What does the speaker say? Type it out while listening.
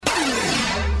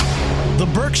the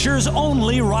Berkshire's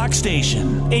only rock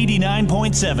station.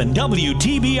 89.7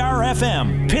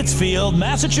 WTBR-FM, Pittsfield,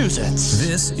 Massachusetts.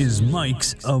 This is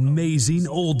Mike's Amazing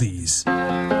Oldies.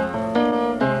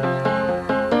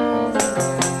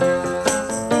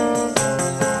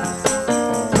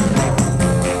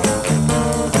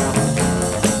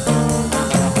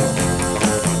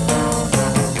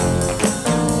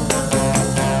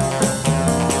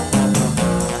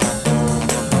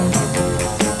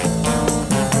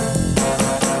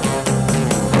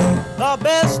 The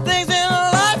best things in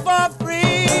life are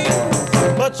free,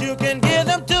 but you can give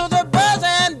them to the birds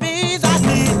and bees. I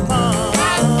need money.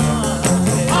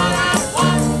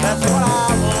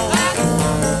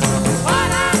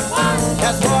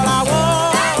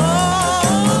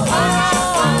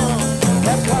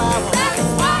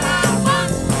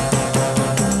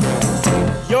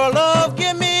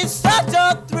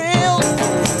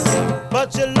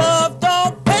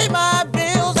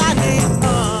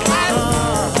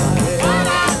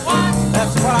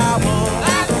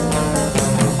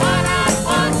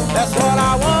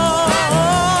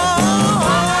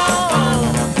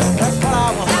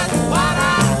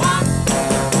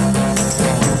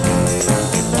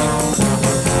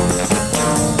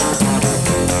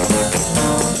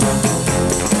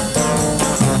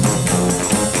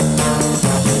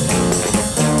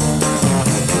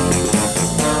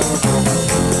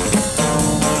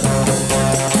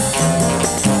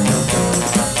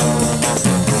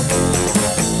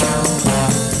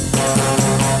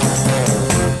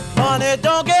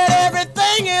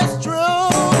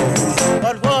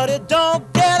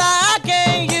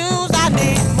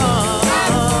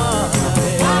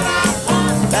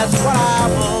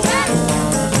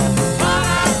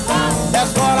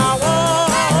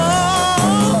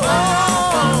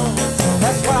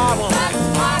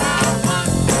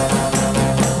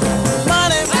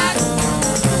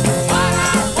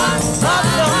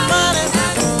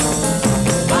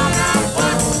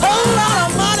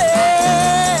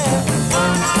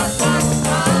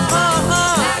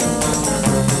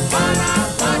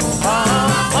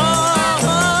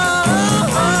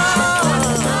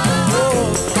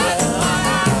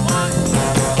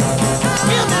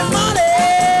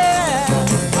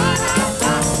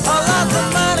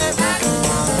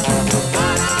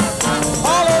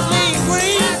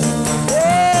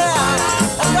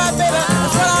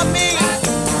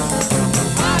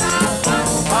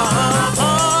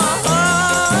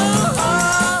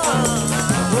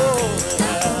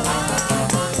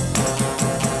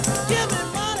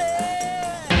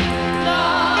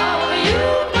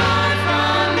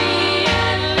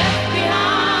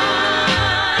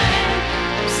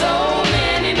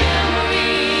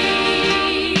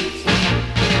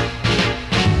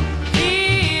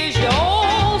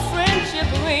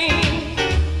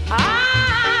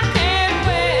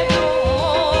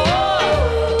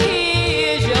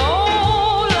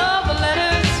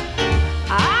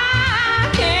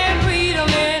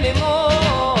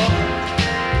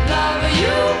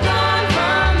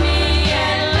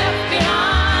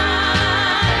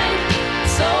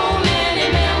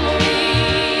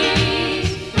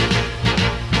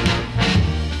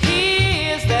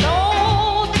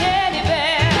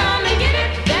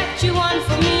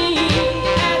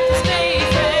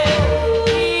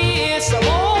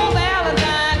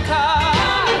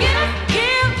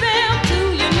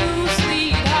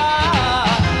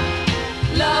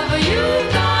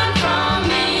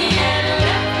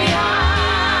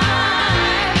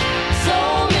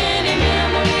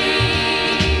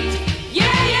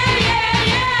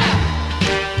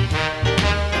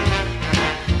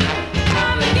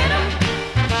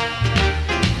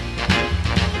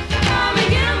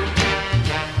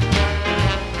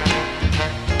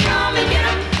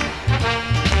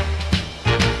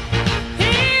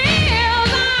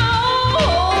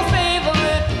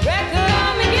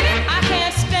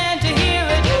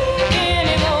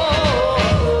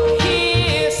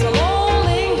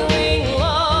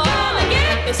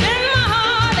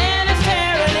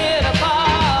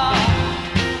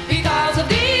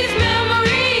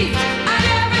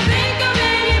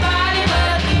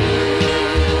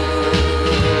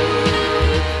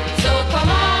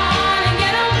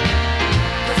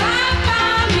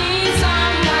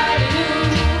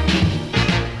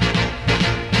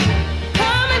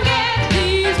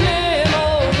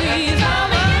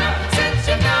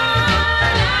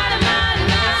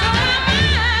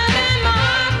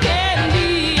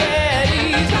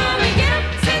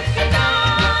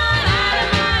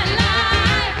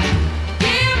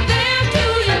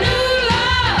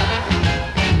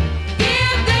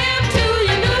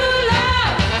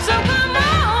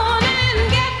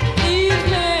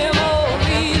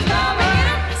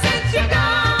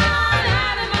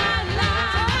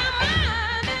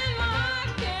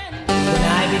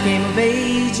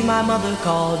 my mother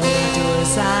called me to her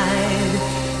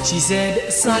side. She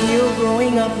said, son, you're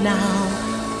growing up now.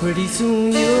 Pretty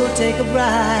soon you'll take a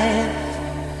bride.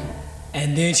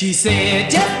 And then she said,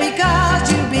 just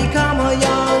because you become a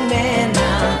young man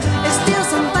now, there's still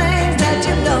some things that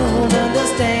you don't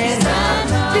understand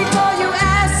now. Before you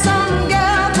ask some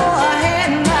girl for a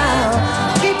hand now,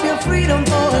 keep your freedom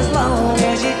for as long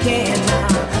as you can now.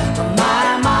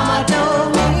 My mama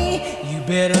told me, you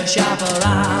better shop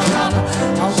around.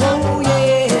 Oh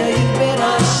yeah, you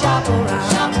better shop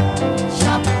around.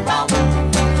 Shop around.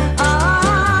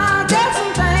 There's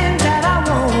some things that I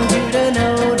want you to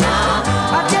know now.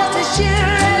 I'm just as sure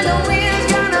as the wind's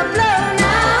gonna blow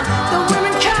now. The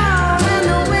women come and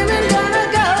the women gonna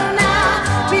go now.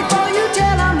 Before you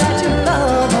tell them that you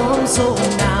love them so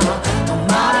now.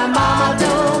 My mama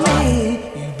told me,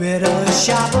 you better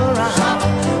shop around.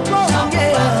 Oh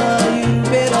yeah, you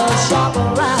better shop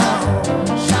around.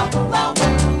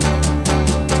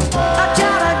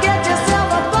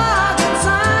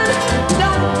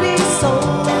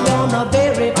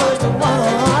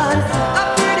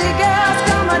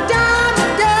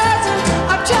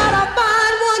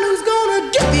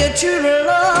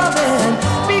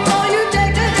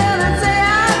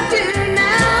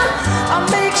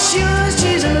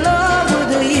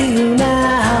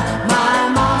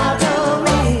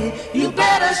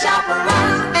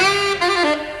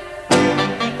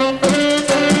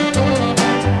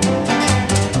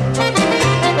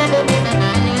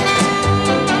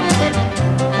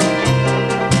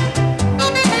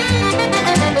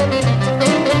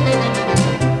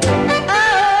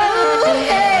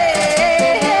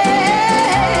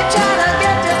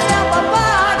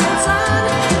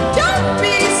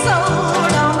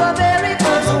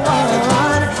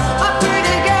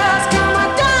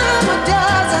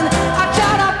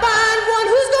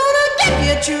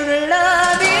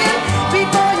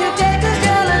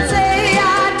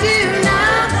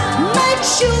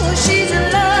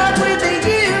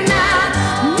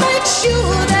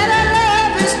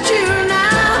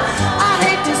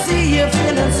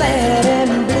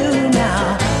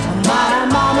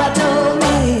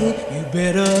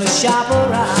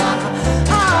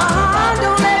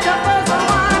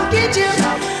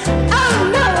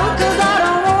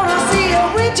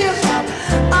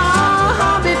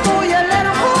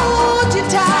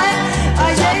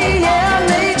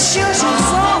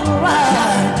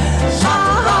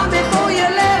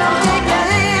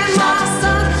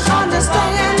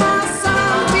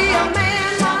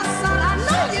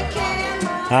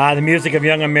 The music of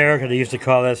young America, they used to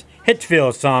call us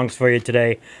Hitsville songs for you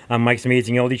today on Mike's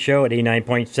Amazing Oldie Show at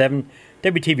 89.7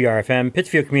 WTBR-FM,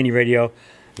 Pittsfield Community Radio,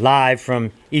 live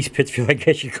from East Pittsfield, I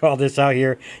guess you call this out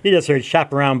here. You just heard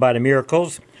Shop Around by the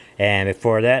Miracles. And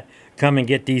before that, Come and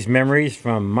Get These Memories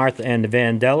from Martha and the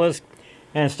Vandellas.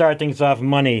 And start things off,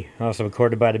 Money, also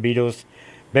recorded by the Beatles.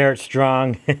 Barrett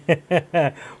Strong,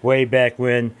 way back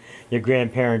when, your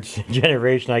grandparents'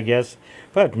 generation, I guess.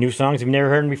 But new songs you've never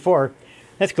heard before.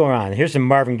 Let's go on. Here's some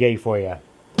Marvin Gaye for you.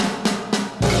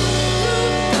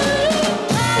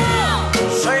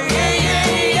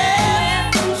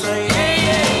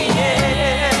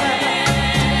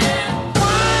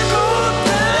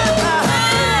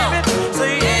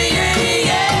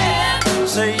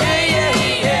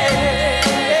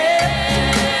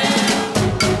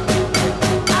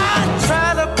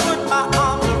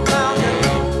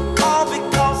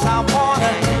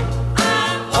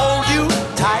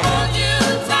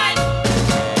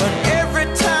 Every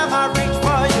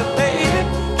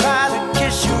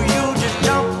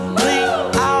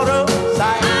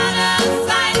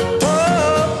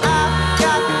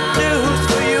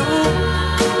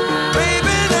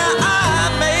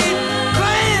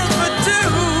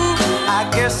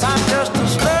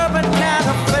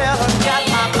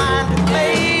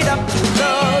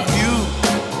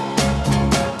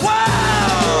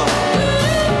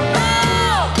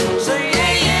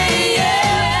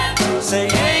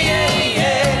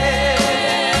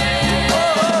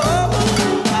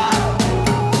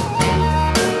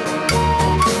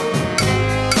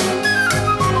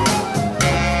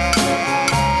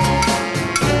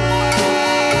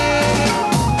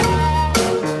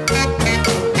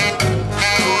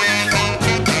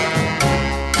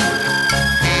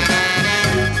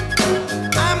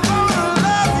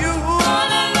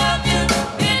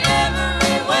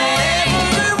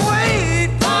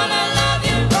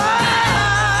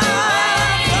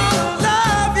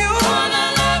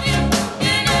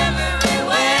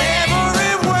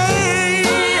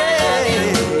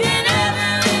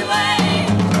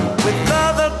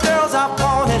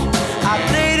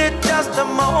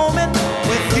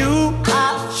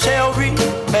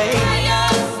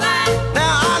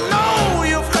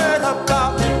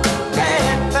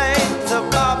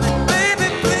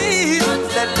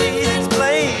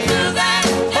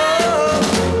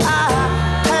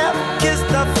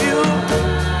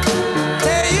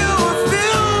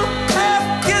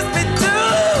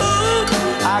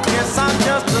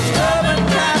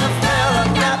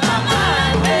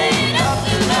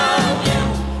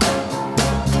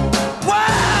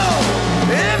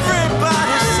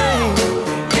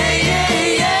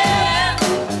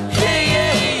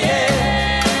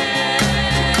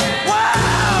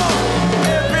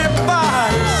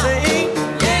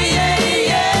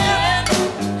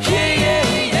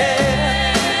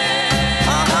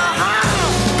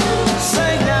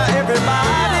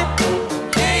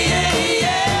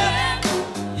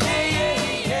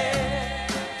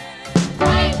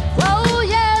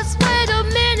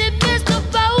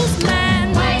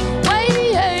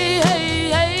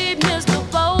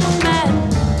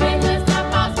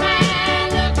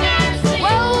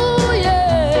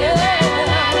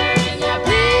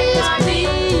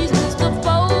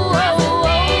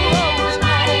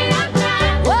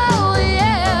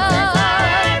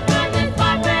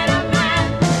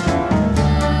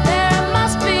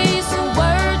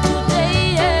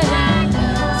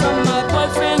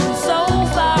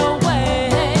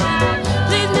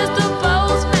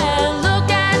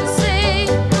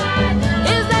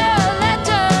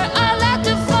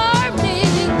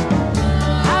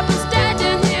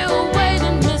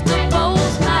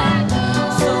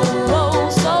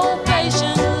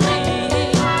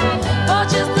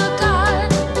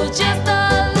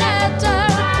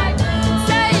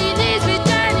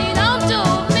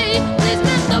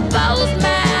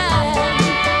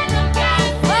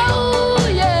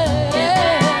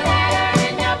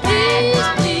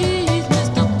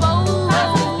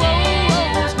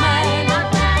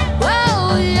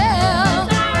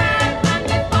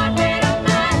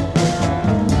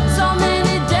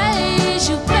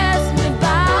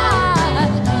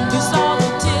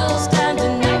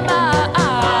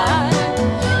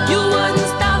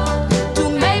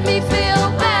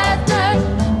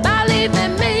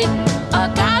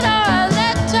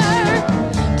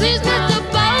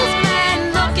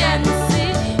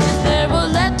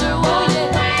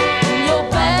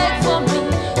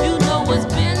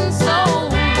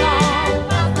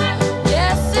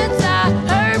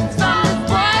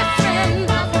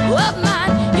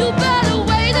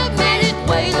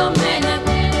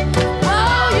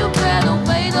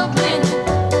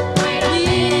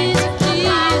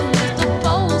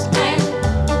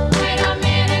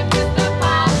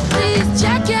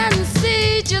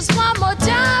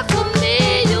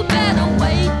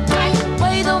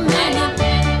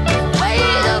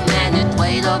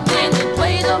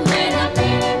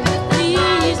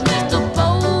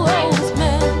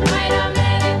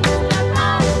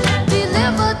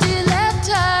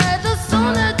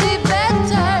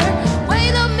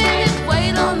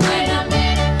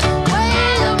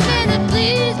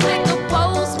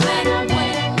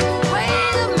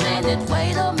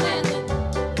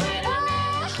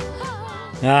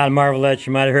lot of Marvelettes.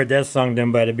 You might have heard that song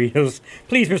done by the Beatles.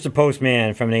 Please, Mr.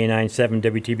 Postman from 89.7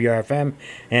 WTBR FM.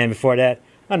 And before that,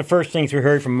 one of the first things we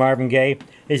heard from Marvin Gaye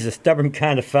is A Stubborn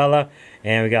Kind of Fella.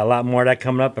 And we got a lot more of that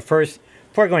coming up. But first,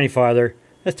 before I go any farther,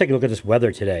 let's take a look at this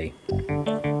weather today.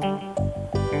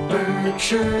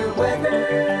 Berkshire weather.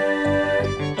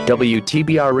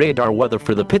 WTBR radar weather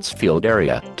for the Pittsfield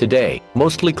area. Today,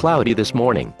 mostly cloudy this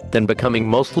morning, then becoming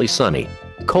mostly sunny.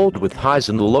 Cold with highs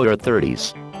in the lower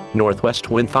 30s. Northwest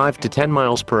wind 5 to 10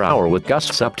 miles per hour with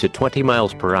gusts up to 20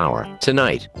 miles per hour.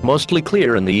 Tonight, mostly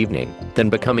clear in the evening, then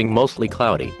becoming mostly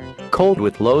cloudy. Cold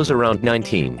with lows around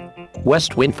 19.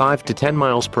 West wind 5 to 10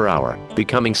 miles per hour,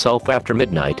 becoming south after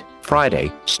midnight. Friday,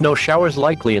 snow showers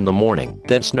likely in the morning,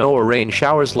 then snow or rain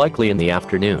showers likely in the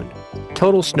afternoon.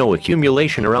 Total snow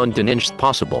accumulation around an inch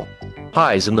possible.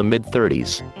 Highs in the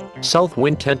mid-30s. South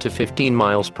wind 10 to 15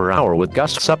 miles per hour with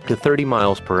gusts up to 30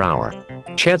 miles per hour.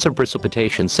 Chance of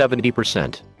precipitation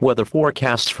 70%. Weather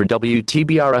forecasts for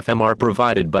WTBR FM are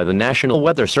provided by the National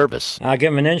Weather Service. I'll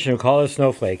give him an inch and call it a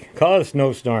snowflake. Call it a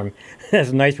snowstorm. That's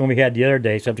a nice one we had the other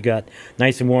day, except it got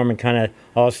nice and warm and kind of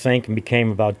all sank and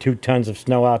became about 2 tons of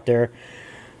snow out there.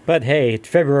 But hey, it's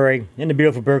February in the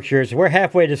beautiful Berkshires. We're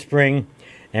halfway to spring,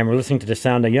 and we're listening to the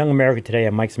sound of Young America today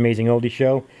on Mike's Amazing Oldie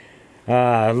Show.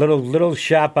 A little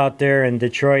shop out there in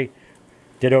Detroit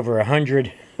did over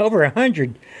 100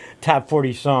 top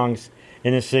 40 songs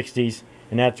in the 60s,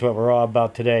 and that's what we're all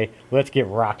about today. Let's get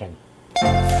rocking.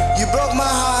 You broke my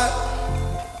heart,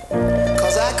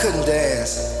 'cause I couldn't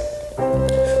dance.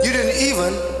 You didn't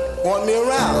even want me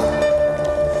around.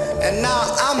 And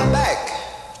now I'm back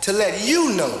to let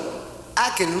you know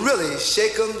I can really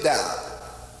shake 'em down.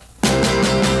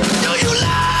 Do you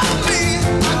love me?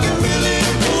 I can really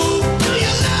move. Do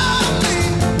you love me?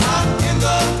 I'm in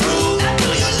the groove. Do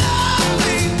you love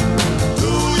me?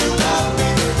 Do you love me?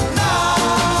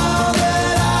 Now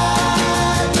that I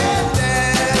can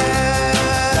dance.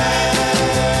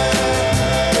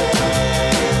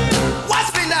 Watch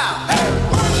me now. Hey,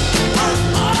 work, work.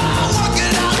 Oh, work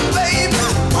it out, baby.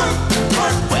 Work,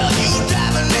 work. Well, you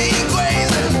driving me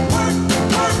crazy. Work,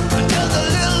 work. Just a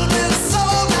little bit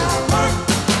slow now. Work.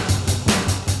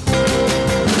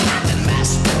 I can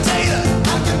mash potato.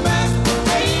 I can mash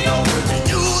potato. And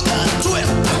do the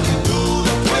twist. I can do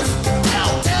the twist. Now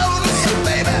tell me,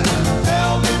 baby.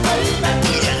 Tell me, baby.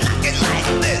 Do you like it like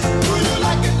this? Do you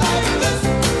like it like this?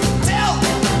 Tell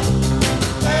me.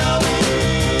 Tell me.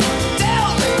 Tell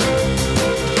me.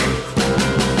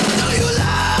 Do you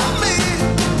love me?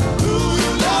 Do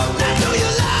you love me? Do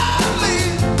you love me?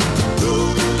 Do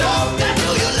you love me? Do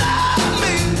you love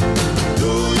me?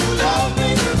 Do you love me?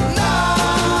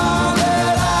 Now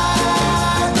that I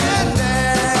can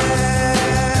dance.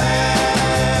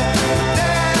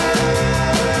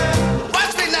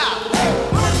 Watch me now. Work,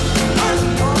 work.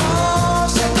 Oh,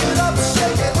 shake it up,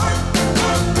 shake it. Work,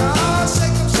 work. Oh,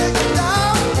 shake it, shake it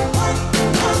down. Work,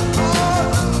 work. Oh,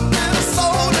 and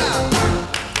slow down.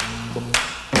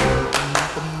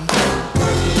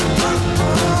 Work,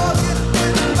 oh,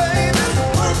 get it, baby.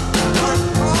 Work, work.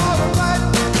 All right,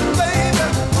 baby.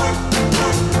 Work,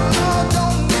 work. Oh,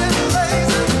 don't get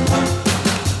lazy. Work.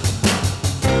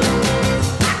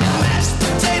 Mashed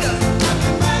potato. I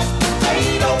can mash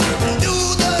potato. And do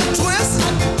the twist. I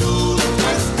can do the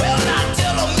twist. Well, now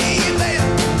tell me, baby.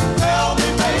 Tell me,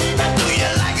 baby. Do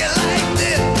you like it like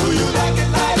this? Do you like it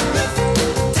like this?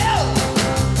 Tell me.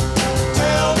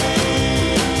 Tell me.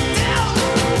 Tell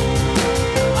me.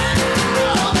 Wow.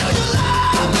 Do you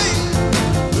love me?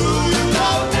 Do you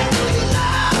love me? Do you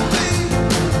love me?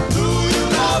 Do you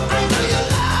love me? Do you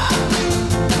love me?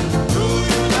 Do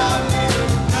you love me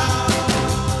now?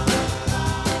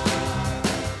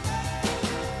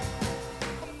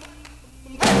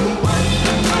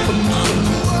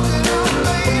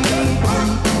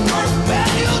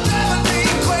 Well, you driving me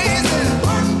crazy.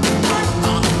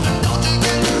 Don't you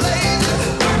get lazy.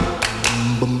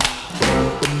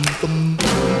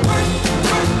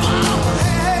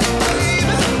 Hey,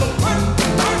 baby. Well, you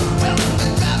driving me crazy.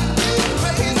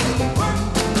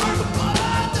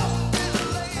 Don't get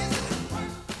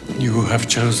lazy. You have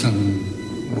chosen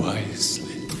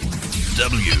wisely.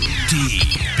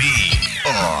 WTBR.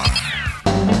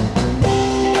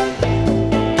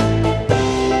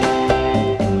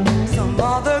 Some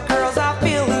other girls are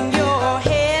filling your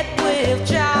head with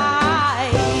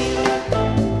jive.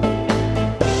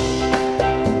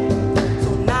 So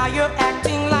now you're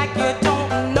acting like you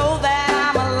don't know that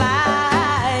I'm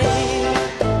alive.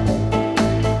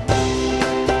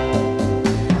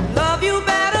 Love you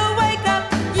better wake up,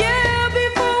 yeah,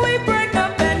 before we break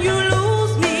up and you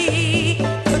lose me.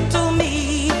 Good to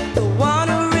me, the one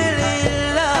who really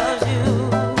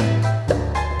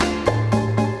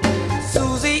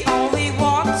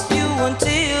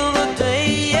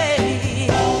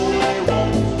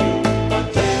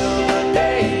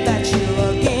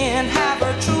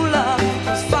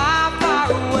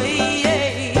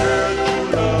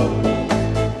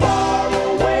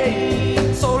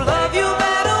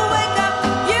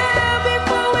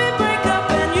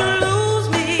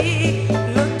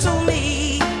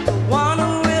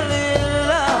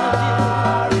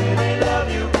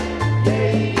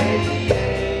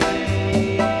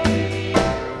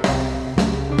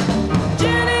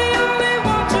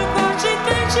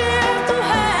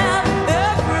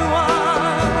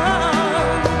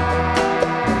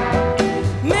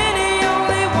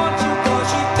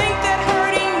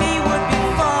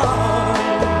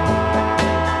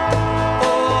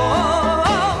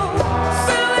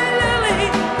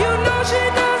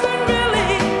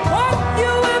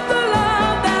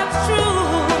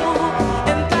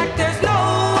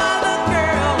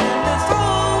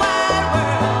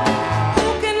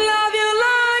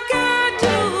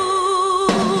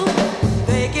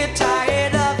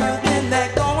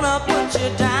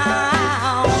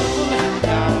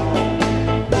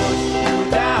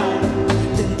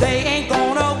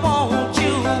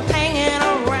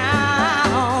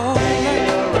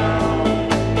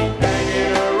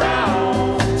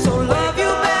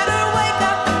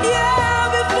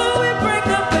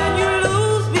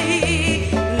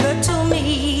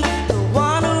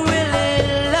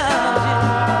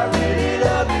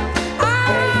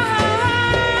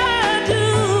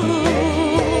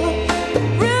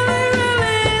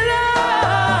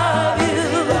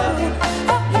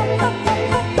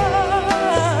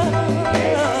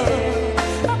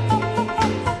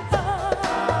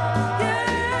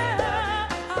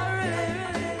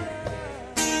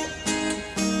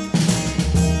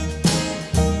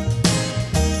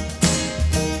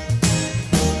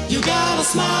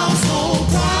smile so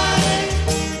bright.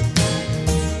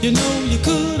 You know you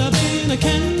could have been a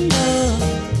candle.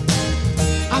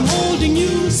 I'm holding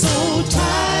you so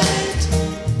tight.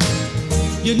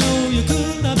 You know you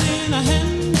could have been a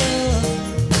handle.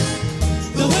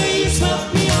 The way you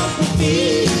swept me off my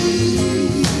feet.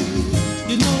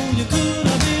 You know you could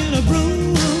have been a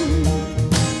broom.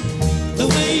 The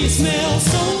way you smell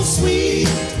so sweet.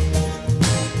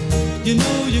 You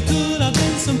know you could have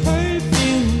been some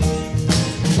perfume.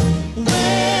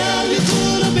 Well, you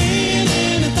could have been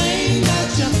anything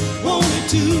that you wanted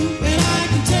to, and I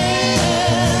can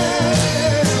tell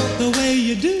the way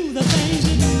you do the things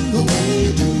you do. The way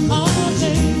you do the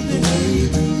things you do. The way you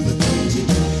do the things you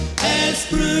do. As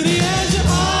pretty as you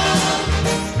are,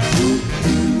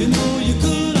 you know you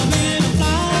could have been a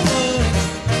flower.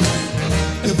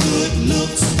 The good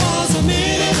looks was a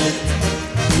minute.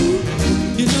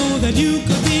 You know that you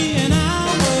could be an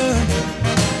hour.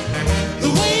 The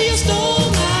way you stole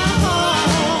my heart.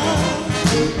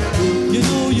 You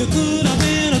know you could have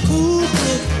been a cool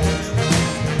cook.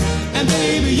 And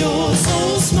baby, you're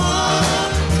so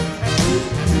smart.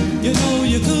 You know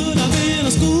you could have been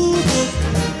a school book.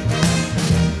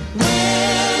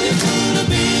 Well, you could have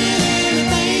been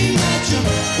anything that you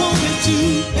wanted to,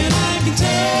 and I can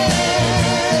tell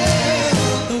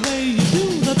the way you do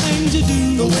the things you do.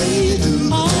 The way you do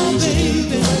the things you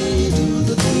do. The way you do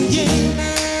the things you do.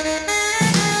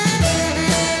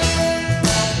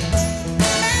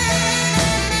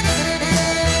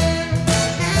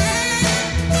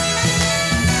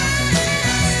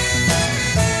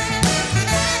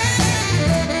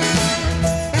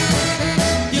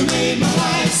 You made my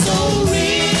life so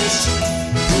rich.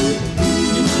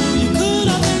 You know you could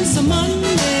have been some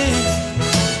Monday.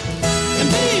 And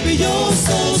baby, you're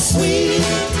so sweet.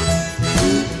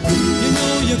 You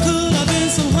know you could have been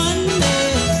some honey.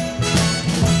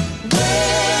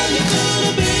 Well, you could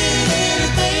have been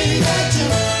anything that you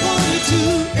wanted to,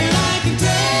 and I can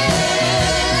tell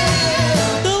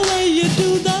the way you do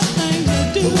the things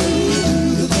you do. The way you do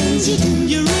the things you do.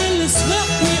 You really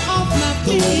swept me off my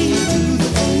feet. The way you do the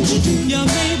things you do. You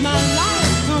made my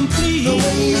life complete. The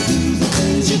way you do the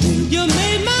things you do. You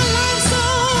made my life so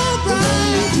bright. The way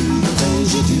you do the things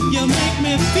you do. You make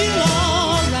me feel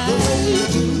alright. The way you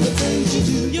do the things you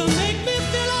do. You make me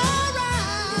feel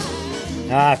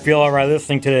alright. I feel all right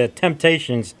listening to the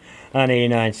Temptations on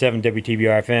 89.7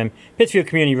 WTBR FM, Pittsfield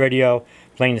Community Radio,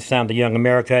 playing the sound of young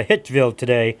America, Hitsville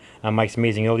today on Mike's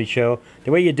Amazing Oldie Show.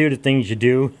 The way you do the things you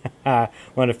do,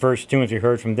 one of the first tunes we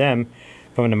heard from them,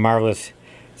 from the marvelous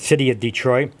city of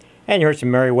Detroit. And you heard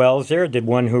some Mary Wells there, did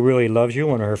One Who Really Loves You,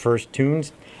 one of her first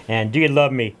tunes. And Do You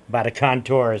Love Me by the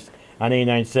Contours on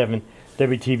 89.7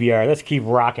 WTBR. Let's keep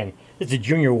rocking. This is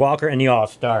Junior Walker and the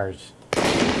All-Stars.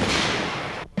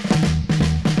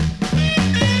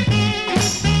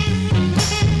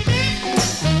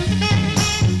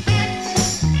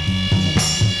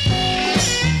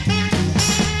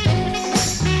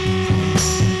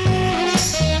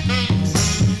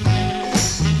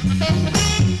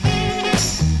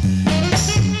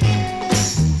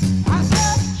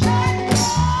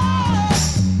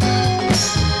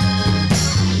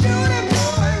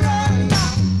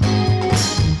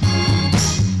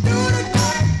 Beautiful,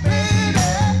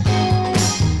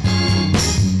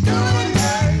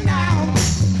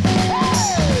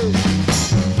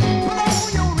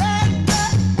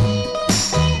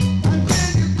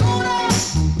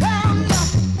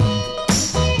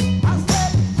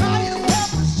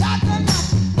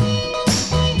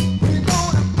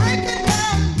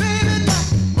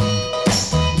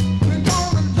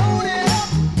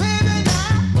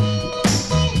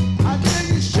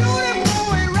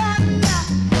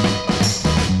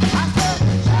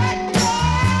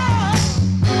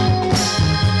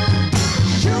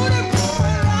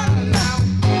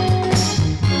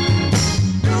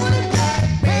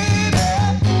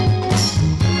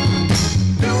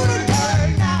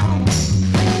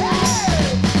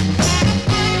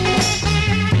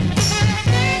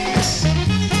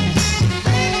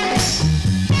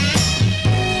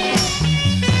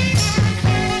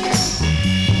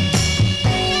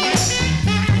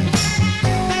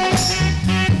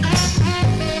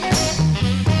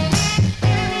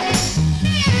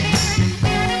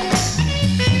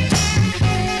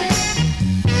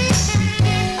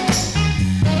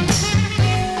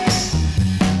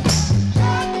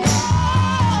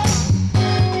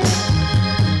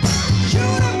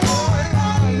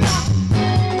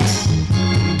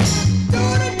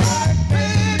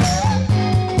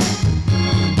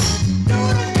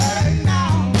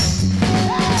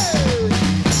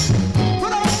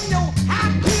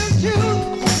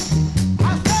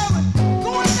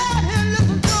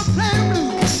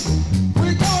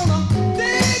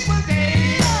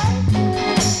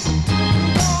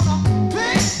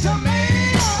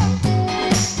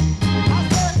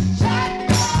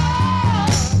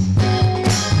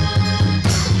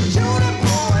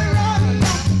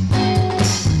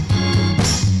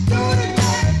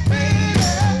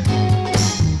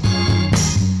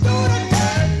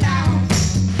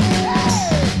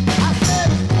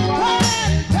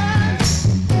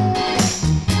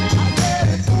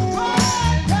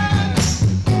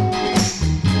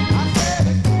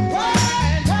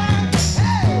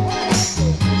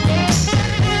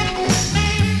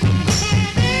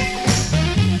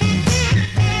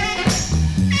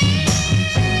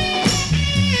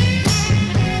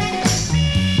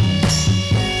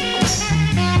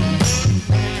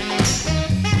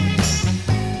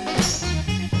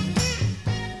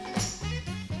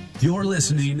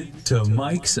 to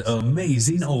Mike's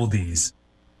Amazing Oldies.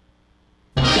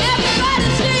 Everybody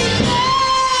say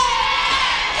yeah!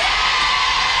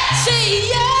 Say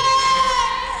yeah!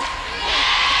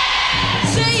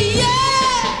 Say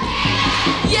yeah!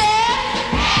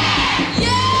 Yeah!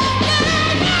 Yeah!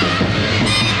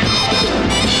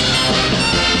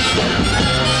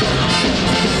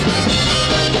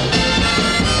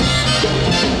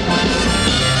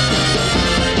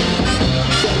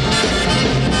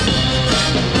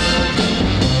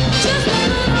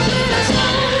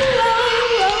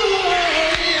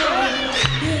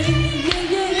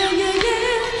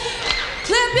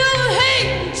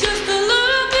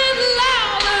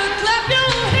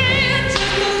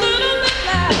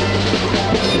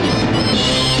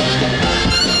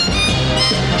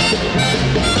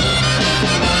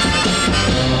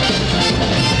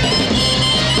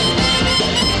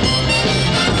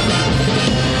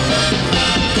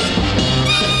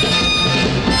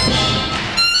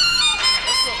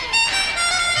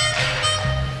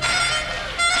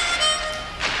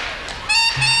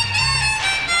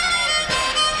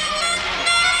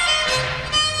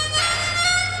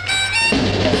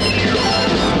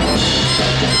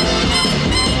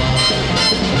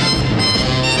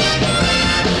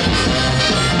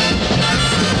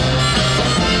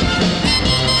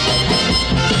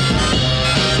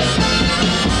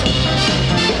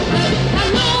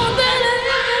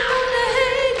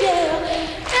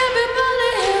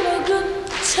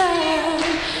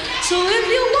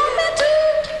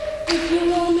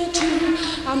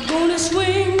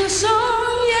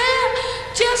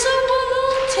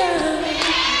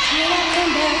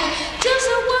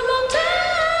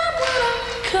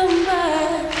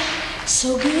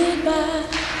 So goodbye.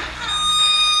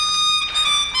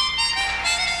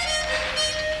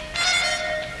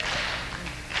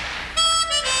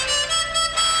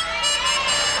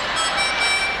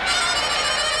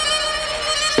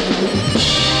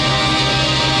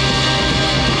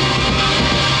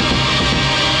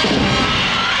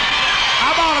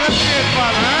 How about it? Let's get it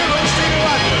fun, huh? Go Stevie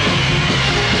Wonder.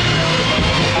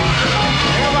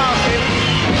 Come on, baby.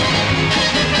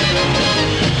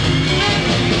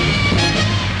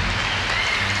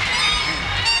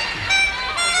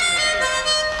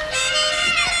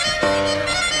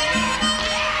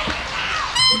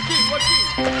 What key?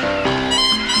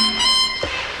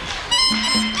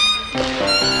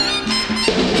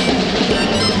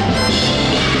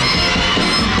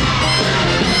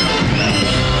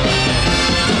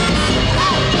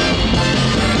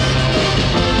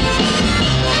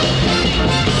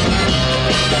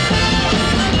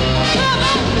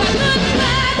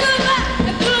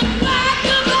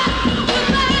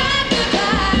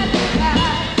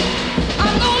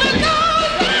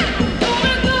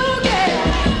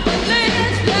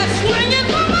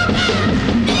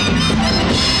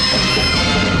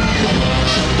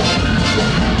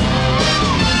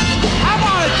 How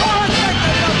about it? Go ahead and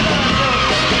take that up,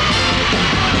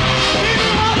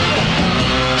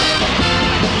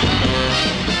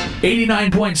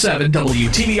 89.7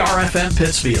 WTBR FM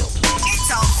Pittsfield. It's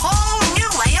a whole new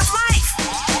way of life.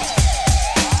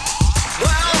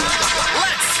 Well,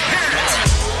 let's hear it.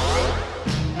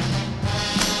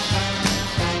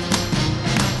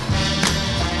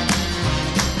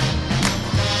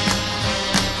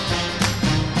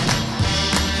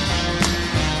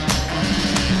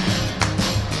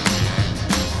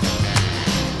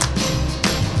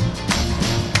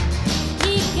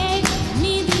 He gave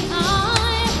me the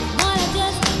eye, but I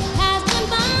just passed him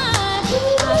by.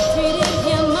 I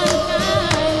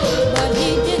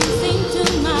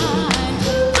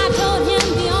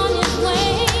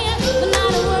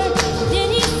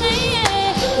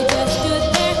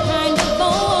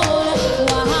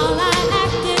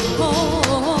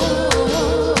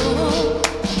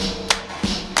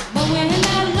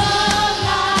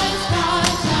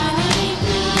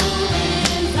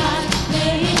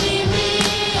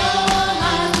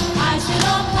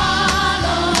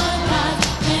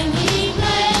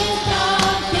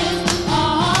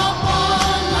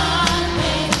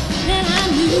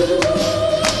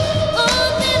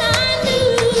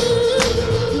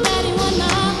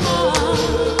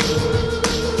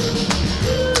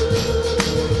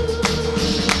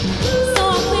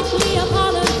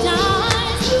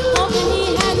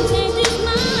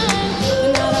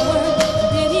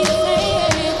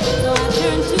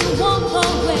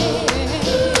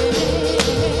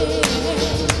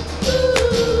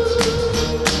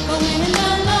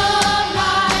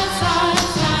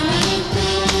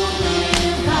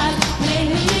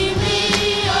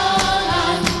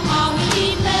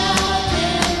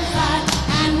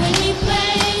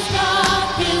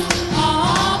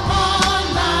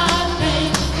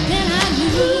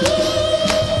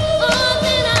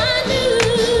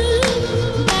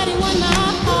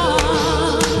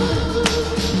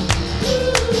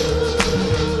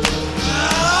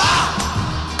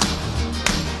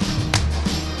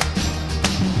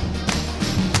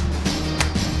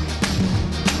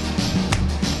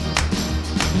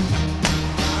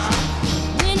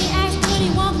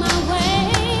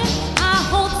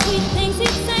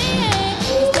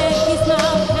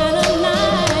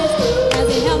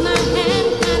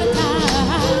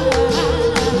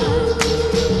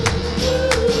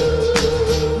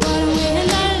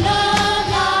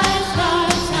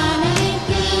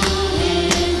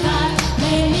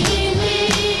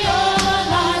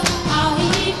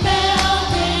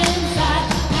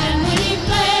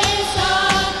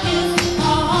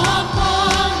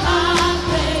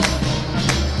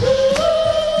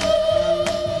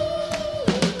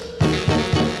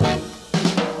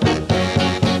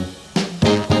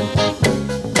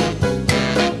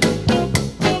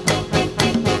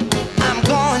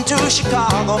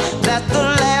Chicago. That's the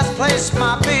last place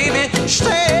my baby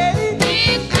stayed.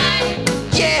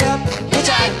 Yeah,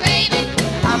 hitchhike, baby.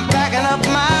 I'm packing up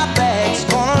my bags,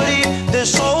 gonna leave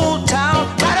this old town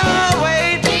right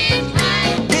away.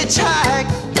 Hitchhike,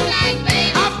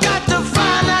 baby. I've got to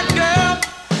find that girl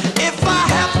if I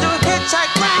have to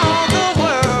hitchhike round the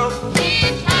world.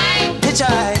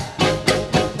 Hitchhike.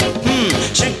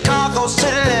 Chicago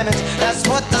city limits, that's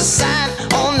what the sign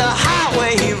on the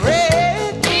highway read.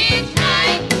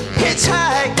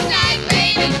 Hitchhike,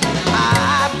 baby.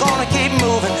 I'm gonna keep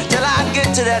moving till I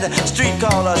get to that street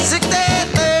called 63rd.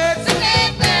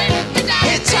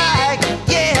 Hitchhike,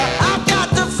 yeah, I've got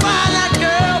to find that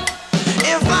girl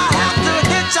if I have to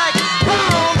hitchhike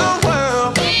round the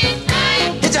world.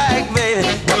 Hitchhike, baby,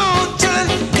 come on, chillin',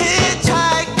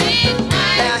 hitchhike.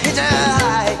 Now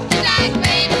hitchhike,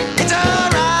 it's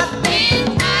alright.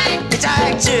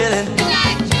 Hitchhike, chillin'.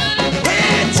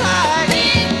 Hitchhike,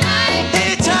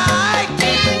 hitchhike,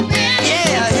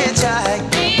 yeah, hitchhike.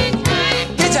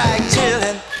 Hitchhike,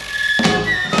 chillin'.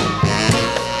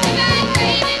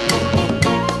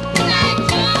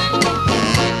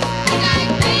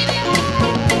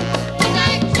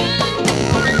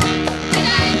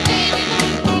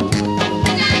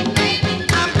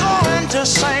 I'm going to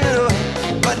St. Louis,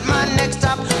 but my next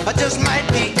stop just might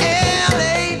be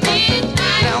LA.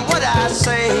 Now what I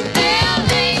say?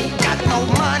 Got no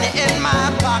money in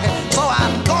my pocket, so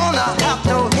I'm gonna have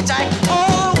to hitchhike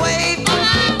all the way.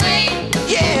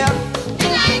 Yeah,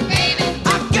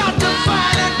 I've got to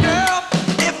find a girl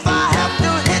if I have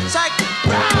to hitchhike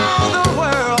round the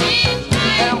world.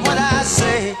 And what I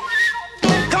say?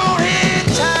 Come on,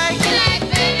 hitchhike,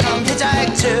 come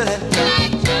hitchhike, chillin'.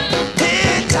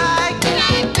 Hitchhike,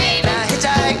 now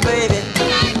hitchhike, baby.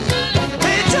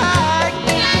 Hitchhike,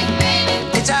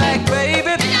 hitchhike,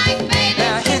 baby.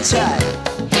 Now hitchhike,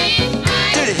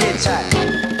 do the hitchhike.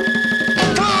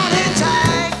 Come on,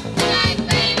 hitchhike,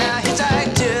 now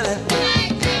hitchhike, chillin'.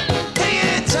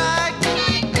 Hitchhike,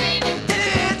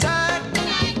 hitchhike,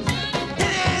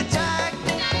 hitchhike,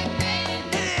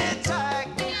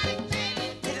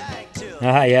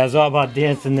 hitchhike. Yeah, it's all about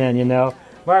dancing then, you know.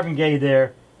 Marvin Gaye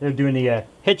there, they're doing the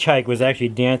Hitchhike was actually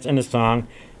dance in the song.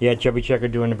 Yeah, Chubby Checker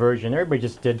doing the version. Everybody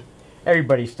just did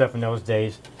everybody's stuff in those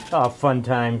days. Oh, fun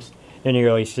times in the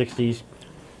early 60s.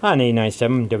 On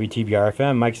 89.7 WTBR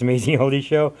FM, Mike's Amazing Oldies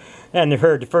Show. And they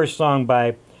heard the first song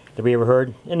that we ever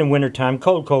heard in the wintertime,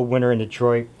 cold winter in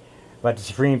Detroit. But the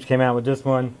Supremes came out with this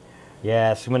one.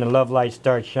 Yes, when the love light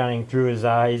starts shining through his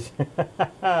eyes.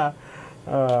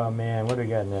 Oh, man, what do we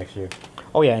got next here?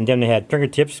 Oh, yeah, and then they had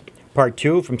Fingertips Part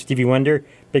 2 from Stevie Wonder.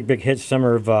 Big hit,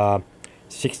 summer of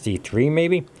 63,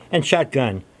 maybe. And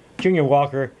Shotgun, Junior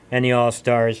Walker and the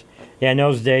All-Stars. Yeah, in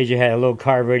those days, you had a little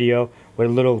car radio with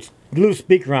a little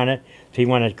speaker on it. So you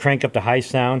want to crank up the high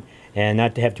sound and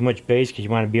not to have too much bass because you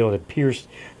want to be able to pierce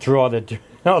through all the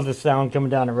sound coming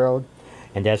down the road.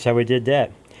 And that's how we did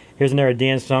that. Here's another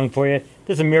dance song for you.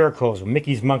 This is Miracles with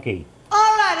Mickey's Monkey. All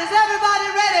right, is everybody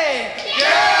ready?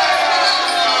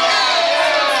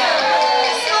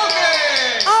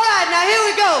 All right, now here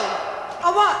we go.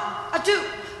 A one, a two,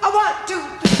 a one, two.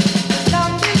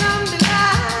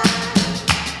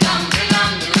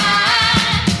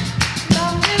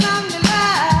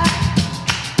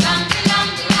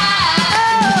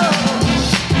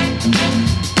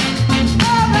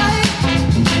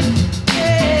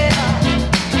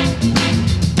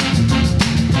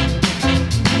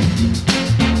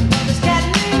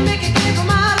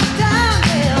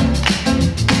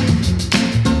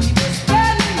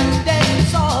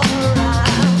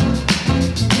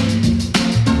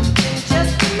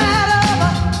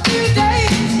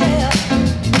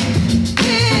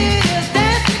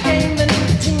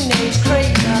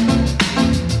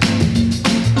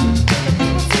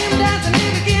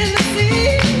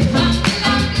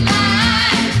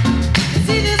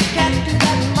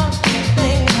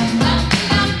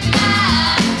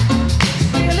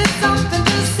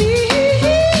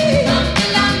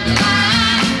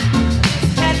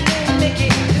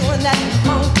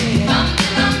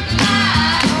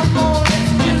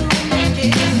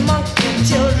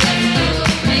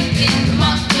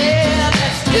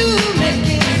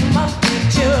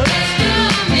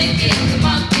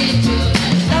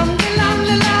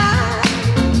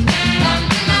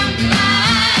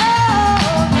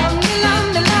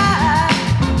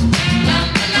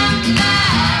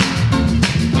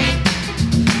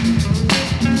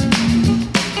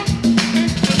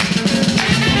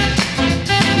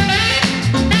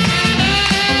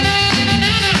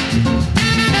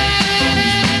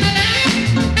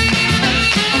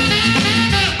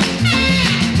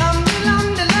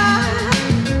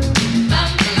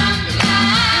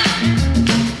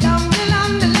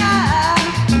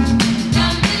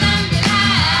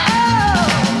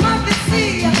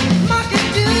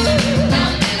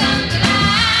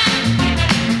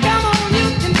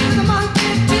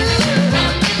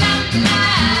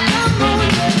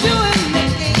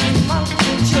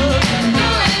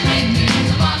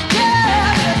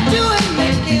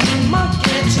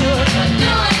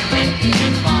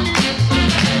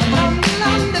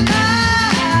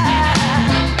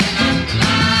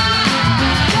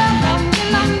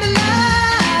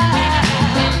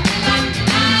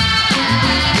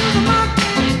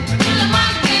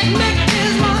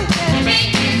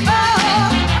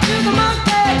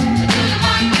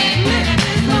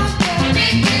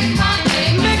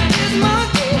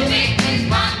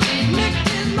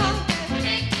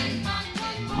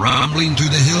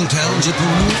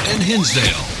 Wassapunu, and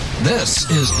Hinsdale. This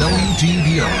is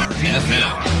WTBR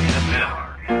FM.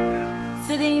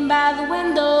 Sitting by the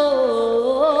window,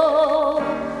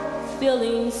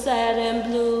 feeling sad and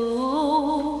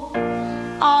blue,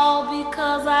 all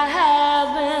because I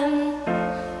haven't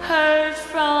heard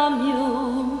from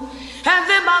you. And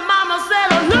then my mama said,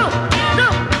 oh, look,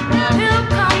 look, here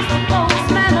comes the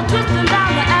postman twisting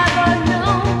down the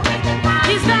avenue.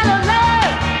 He's got a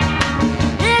letter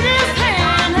in his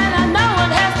hand, and I know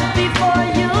it has to be for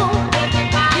you.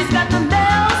 He's got the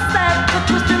mail sack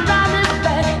twisting down his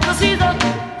back, 'cause he's a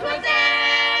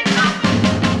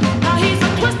now he's a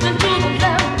twisting to the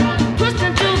left,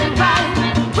 twisting to the right,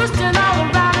 twisting all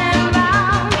around and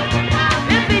around.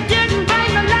 If he didn't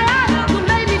bring the letter to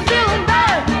make me feel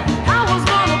bad, I was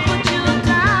gonna put you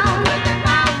down.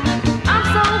 I'm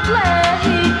so glad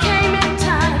he came in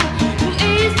time to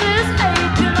ease this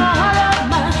ache in the heart of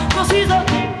mine, 'cause he's a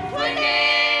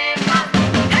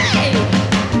hey.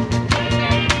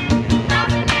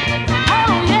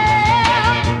 Oh yeah.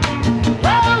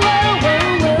 Well, well, well,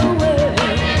 well, well.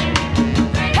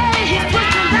 Hey, he's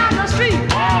twisting down the street.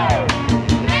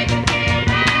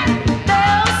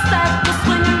 Bell sack was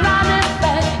swinging round his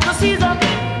back, 'cause he's a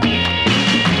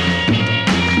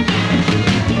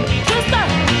twister,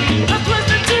 a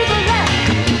twister to the left,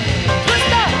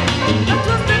 twister, a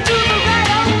twister to the right.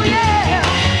 Oh yeah,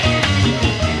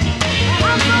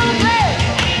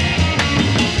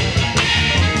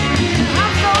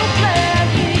 I'm so glad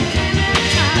he came in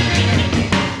time.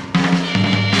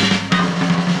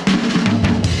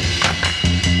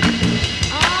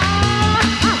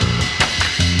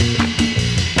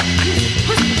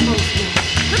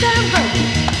 Look at him go.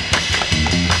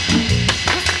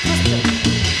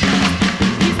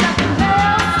 He's got the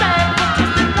bell sack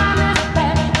twisting down his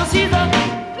back, 'cause he's a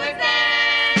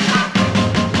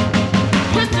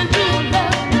twisting to the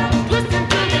left, twisting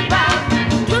to the right,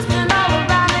 twisting all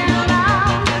around and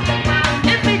around.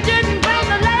 If he didn't bring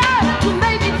the letter to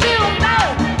make me feel bad,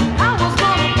 I was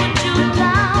gonna put you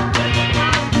down.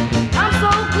 I'm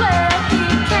so glad he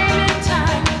came in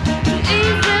time to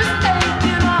ease this ache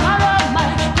in the heart of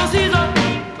mine, 'cause he's a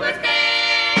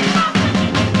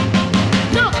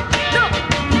look, look,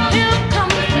 here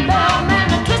comes the mailman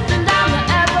twisting down the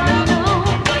avenue.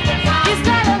 He's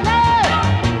got a letter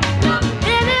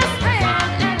in his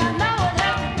hand, and I know it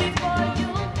has to be for you.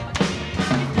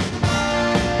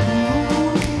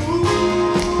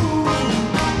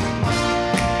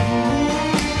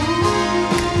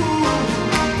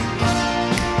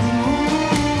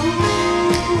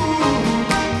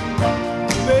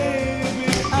 Baby,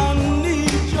 I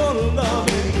need your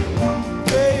loving.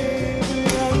 Baby,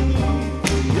 I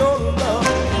need your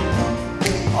loving.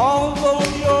 Although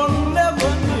you're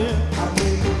never near,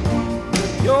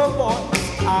 your voice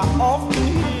I often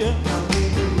hear.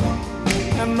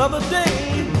 Another day,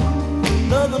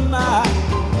 another night,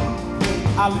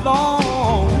 I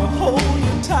long to hold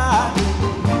you tight,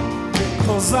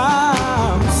 'cause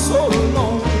I'm so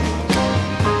lonely.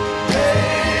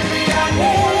 Baby, I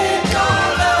need your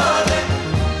loving.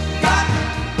 Got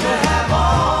to have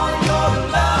all your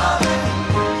loving.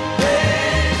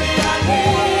 Baby, I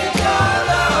need your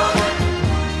loving.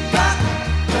 Got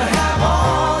to have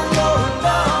all your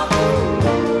loving.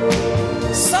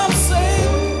 Some say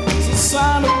it's a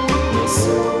sign of weakness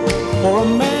for a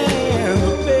man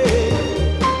to beg.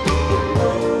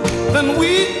 Then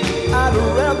weak I'd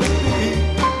rather be,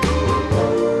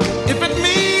 if it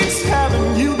means having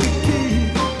you to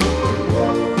keep.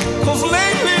 'Cause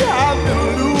lately I've been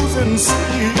losing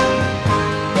sleep.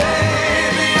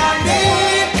 Baby, I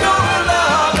need your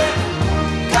loving.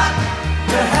 Got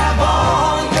to have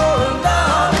all your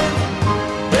loving.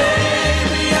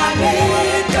 Baby, I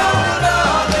need your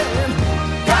loving.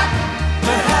 Got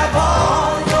to have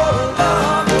all your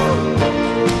loving.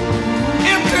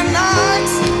 Empty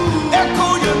nights echo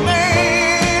your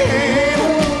name.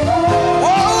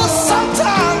 Oh,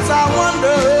 sometimes I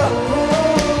wonder,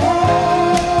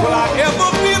 will I ever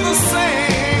be the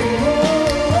same?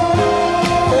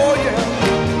 Oh yeah.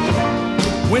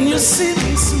 When you see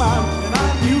me smiling,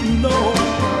 you know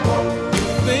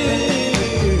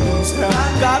things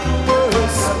have gotten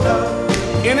worse.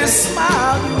 Any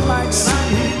smile you might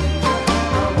see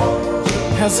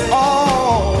has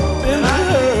all been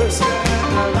hers.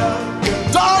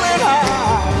 Darling, I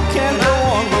can't go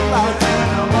on without you.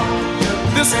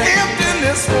 This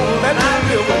emptiness won't let me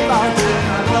live without you.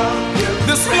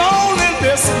 This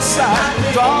loneliness inside,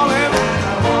 darling,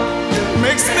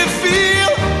 makes me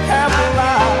feel half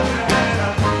alive.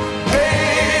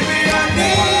 Baby, I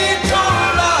need your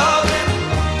loving.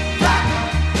 Got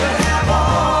to have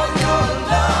all your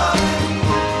loving.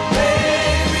 Baby,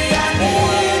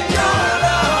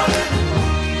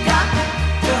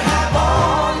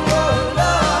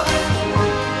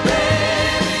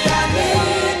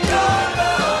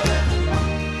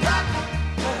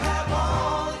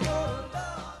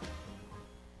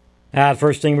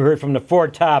 First thing we heard from the Four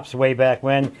Tops way back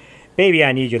when. Baby,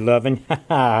 I Need Your Lovin'.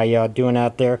 How y'all doing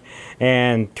out there?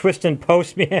 And Twistin'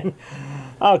 Postman.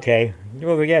 Okay,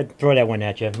 well, we got to throw that one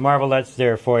at you. Marvelettes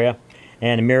there for you.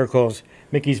 And the Miracles,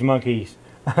 Mickey's Monkeys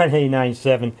on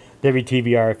 89.7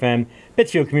 WTBR FM.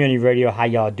 Pittsfield Community Radio. How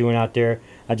y'all doing out there?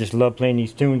 I just love playing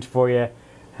these tunes for you.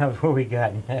 What we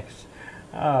got next?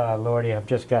 Oh, Lordy, I've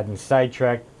just gotten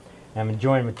sidetracked. I'm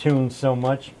enjoying the tunes so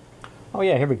much. Oh,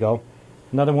 yeah, here we go.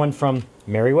 Another one from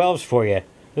Mary Wells for you.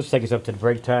 Let's take us up to the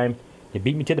break time. You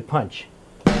beat me to the punch.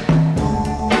 That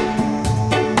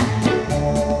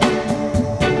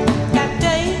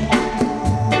day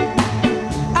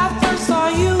I first saw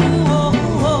you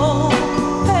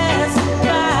passing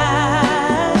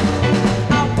by,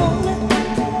 I wanted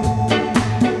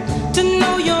to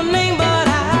know your name, but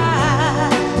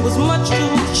I was much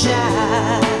too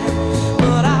shy.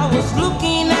 But I was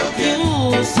looking at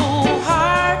you so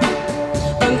hard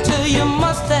until you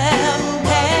must have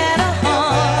had a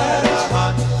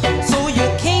hunch. So you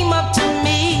came up to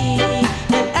me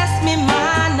and asked me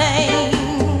my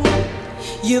name.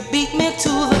 You beat me to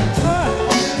the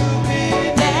punch.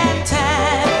 That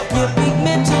time you beat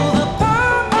me to the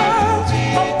punch.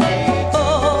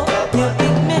 Oh, you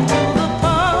beat me to the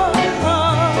punch.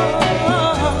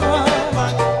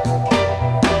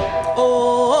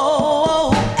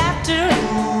 Oh, after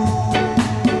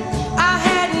I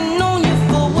hadn't known you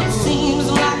for what seems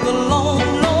like a long,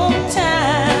 long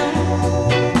time,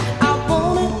 I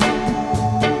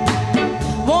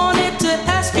wanted to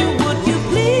ask you, would you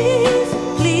please,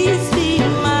 please be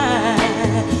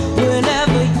mine?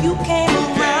 Whenever you came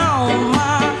around,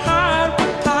 my heart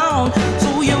would pound. So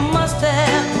you must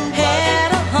have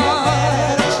had a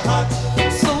hunch.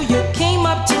 So you came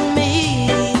up to me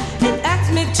and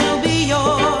asked me to be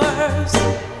yours.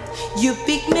 You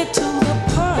beat me to the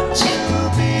punch.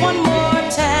 One more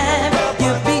time.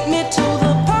 You beat me to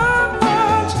the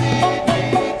punch.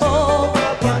 Oh,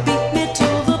 you beat me to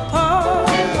the punch.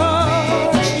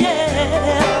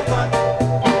 Yeah.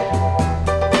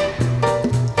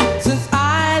 Since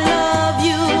I love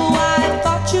you, I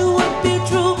thought you would be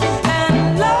true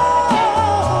and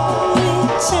love me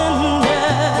tender.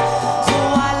 So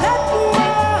I let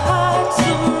my heart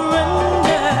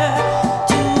surrender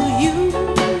to you.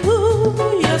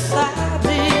 Yes, I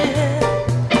did.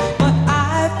 But I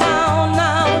found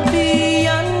out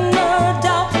beyond a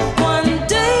doubt, one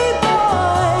day,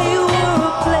 boy, you were a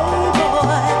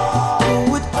playboy who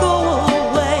would go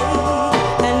away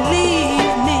and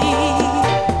leave me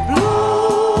blue.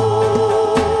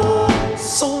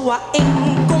 So I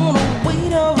ain't gonna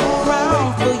wait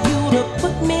around for you to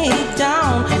put me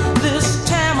down. This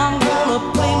time I'm gonna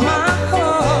play my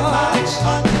hunch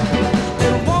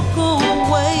and walk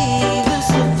away this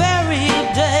very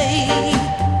day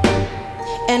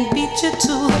and beat you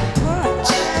to the punch.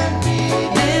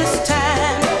 This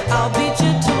time I'll beat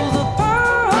you to the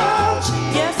punch.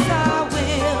 Yes, I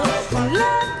will.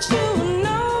 Let you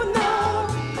know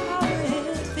how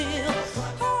it feels.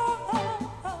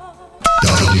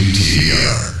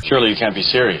 WTBR. Surely you can't be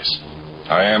serious.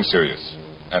 I am serious.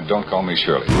 And don't call me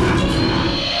Shirley.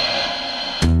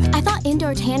 I thought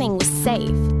indoor tanning was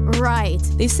safe. Right.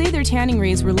 They say their tanning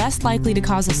rays were less likely to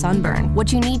cause a sunburn.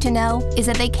 What you need to know is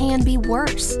that they can be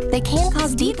worse. They can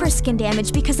cause deeper skin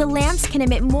damage because the lamps can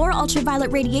emit more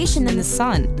ultraviolet radiation than the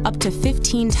sun, up to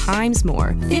 15 times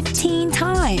more. 15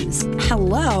 times?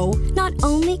 Hello? Not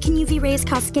only can UV rays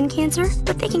cause skin cancer,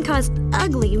 but they can cause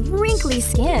ugly, wrinkly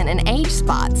skin and age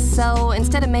spots. So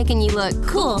instead of making you look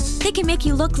cool, they can make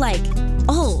you look like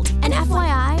old. And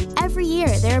FYI, every year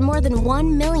there are more than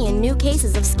 1 million new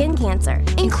cases of skin cancer,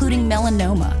 including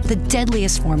melanoma, the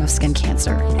deadliest form of skin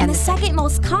cancer. And the second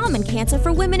most common cancer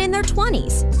for women in their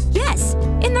 20s. Yes,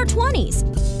 in their 20s.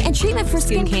 And treatment for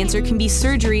skin cancer can be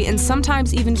surgery and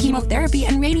sometimes even chemotherapy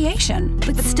and radiation.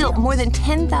 But still, more than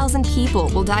 10,000 people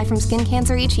will die from skin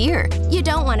cancer each year. You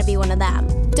don't want to be one of them.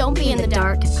 Don't be in the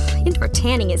dark. Indoor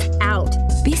tanning is out.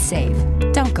 Be safe.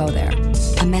 Don't go there.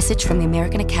 A message from the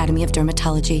American Academy of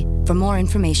Dermatology. For more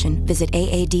information, visit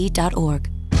aad.org.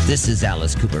 This is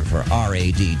Alice Cooper for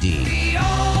RADD.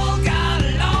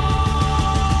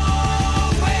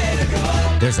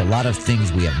 There's a lot of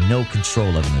things we have no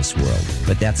control of in this world,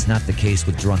 but that's not the case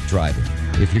with drunk driving.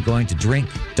 If you're going to drink,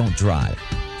 don't drive.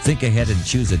 Think ahead and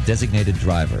choose a designated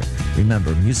driver.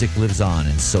 Remember, music lives on,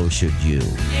 and so should you.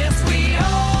 Yes, we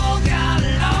all got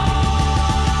a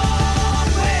long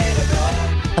way to go.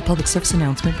 A public service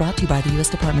announcement brought to you by the U.S.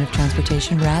 Department of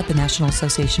Transportation, RAD, the National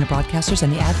Association of Broadcasters,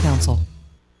 and the Ad Council.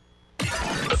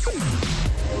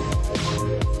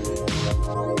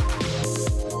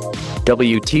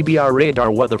 WTBR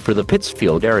radar weather for the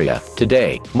Pittsfield area.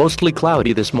 Today, mostly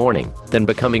cloudy this morning, then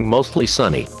becoming mostly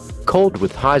sunny. Cold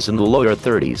with highs in the lower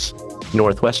 30s.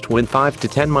 Northwest wind 5 to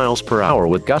 10 miles per hour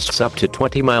with gusts up to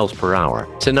 20 miles per hour.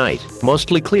 Tonight,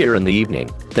 mostly clear in the evening,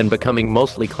 then becoming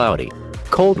mostly cloudy.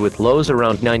 Cold with lows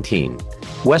around 19.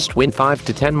 West wind 5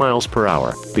 to 10 miles per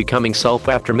hour, becoming south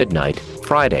after midnight.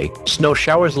 Friday, snow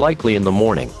showers likely in the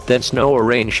morning, then snow or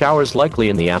rain showers likely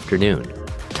in the afternoon.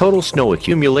 Total snow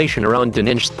accumulation around an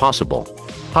inch possible.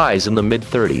 Highs in the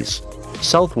mid-30s.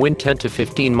 South wind 10 to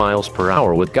 15 miles per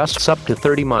hour with gusts up to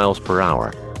 30 miles per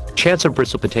hour. Chance of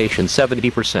precipitation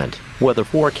 70%. Weather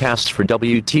forecasts for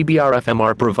WTBR-FM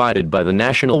are provided by the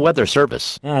National Weather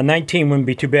Service. 19 wouldn't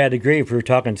be too bad a degree if we were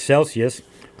talking Celsius.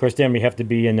 Of course, then we have to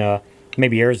be in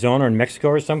maybe Arizona or in Mexico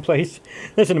or someplace.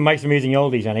 Listen to Mike's Amazing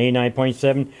Oldies on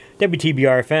 89.7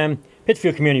 WTBR-FM,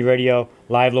 Pittsfield Community Radio,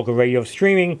 live local radio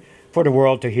streaming for the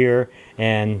world to hear,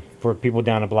 and for people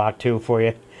down the block too for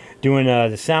you. Doing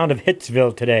the sound of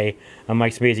Hitsville today on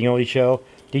Mike's Amazing Oldies Show.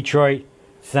 Detroit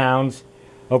sounds,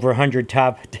 over 100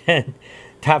 top 10,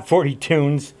 top 40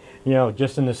 tunes,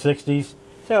 just in the 60s.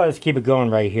 So let's keep it going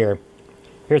right here.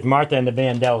 Here's Martha and the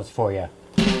Vandellas for you.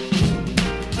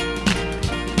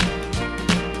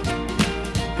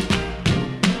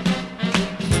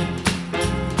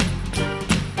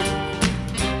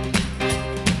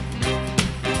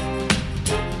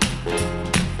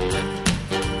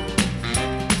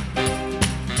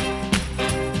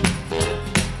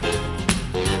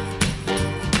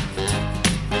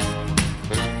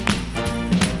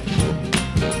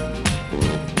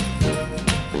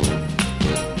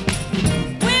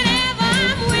 Whenever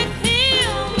I'm with him.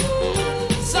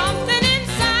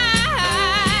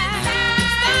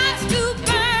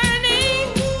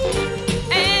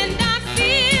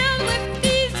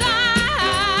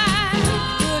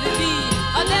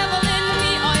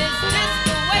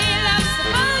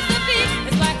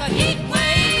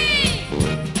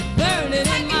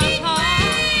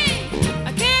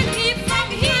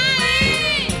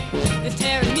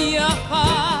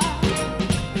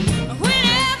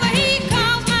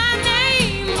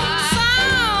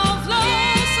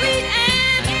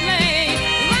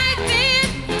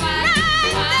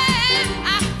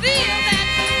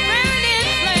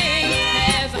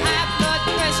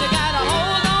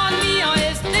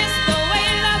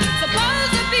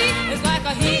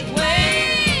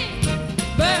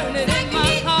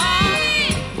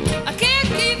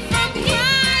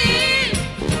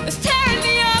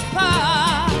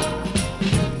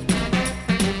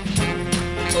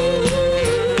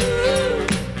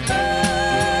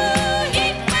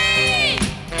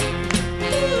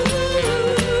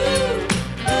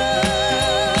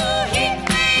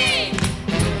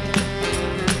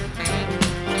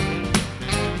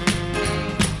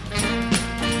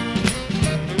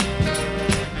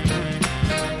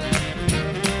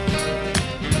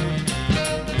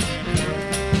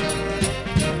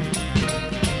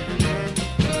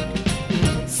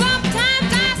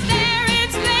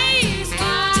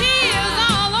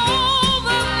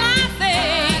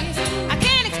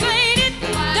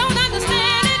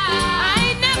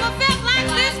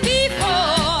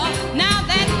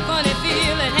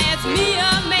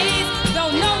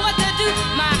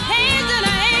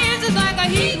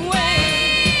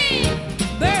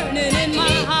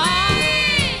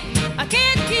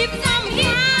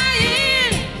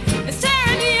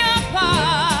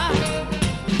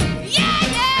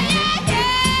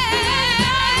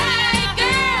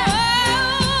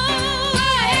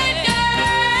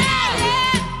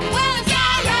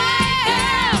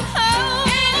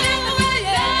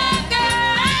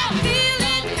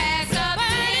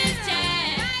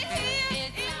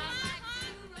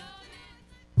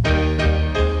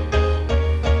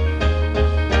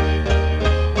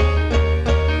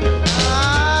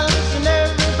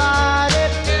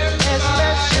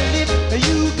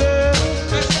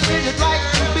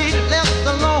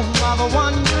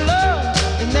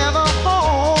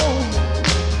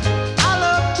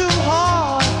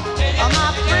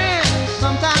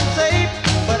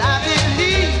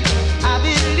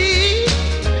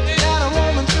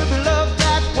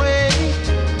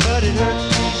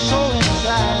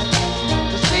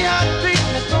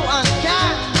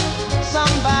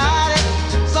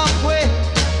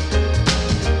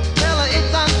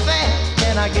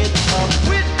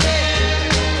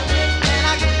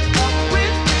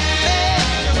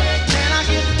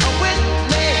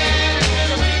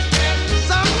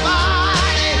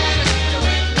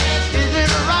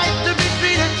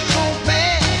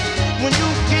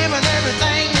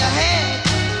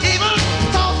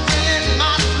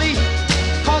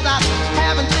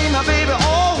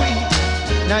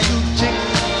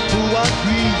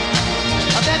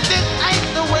 that this ain't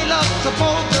the way love's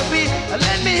supposed to be.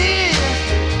 Let me hear you.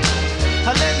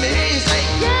 Let me hear you say,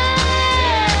 yeah.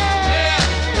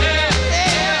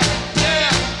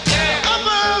 Up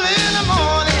early in the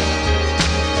morning,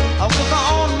 what's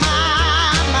on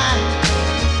my mind?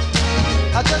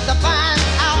 Just to find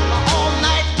out all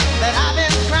night that I've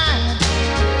been crying.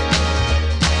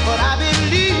 But I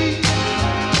believe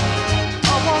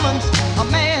a woman's a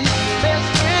man's best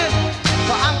friend,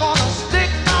 so I'm gonna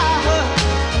stick by her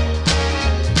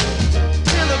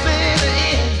till the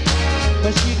very end.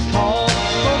 But she caused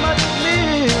so much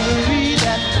misery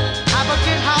that I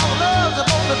forget how love's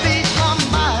supposed to be.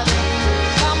 Somebody,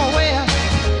 somewhere,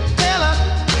 tell her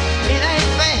it ain't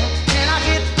fair. Can I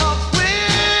get a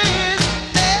witness?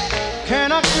 Can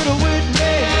I get a witness?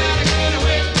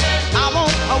 I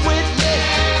want a witness.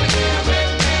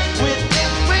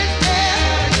 Witness,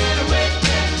 witness.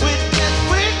 Witness,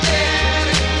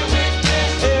 witness.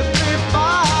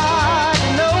 Everybody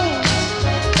knows,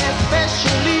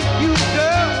 especially you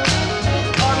girls,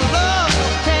 a love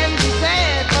can be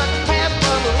sad, but half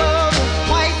of love is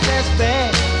twice as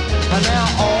bad. And now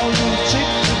all you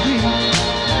chicks agree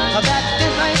that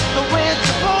this ain't the way it's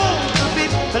supposed to be.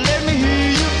 But let me hear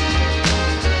you.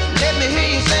 Let me hear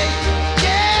you say,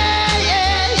 yeah,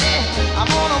 yeah, yeah. I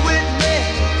want a witness.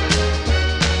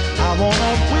 I want a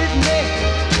witness.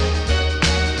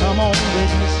 Come on,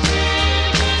 witness.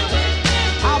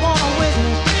 I want a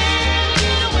witness.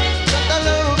 Just a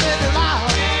little bit loud.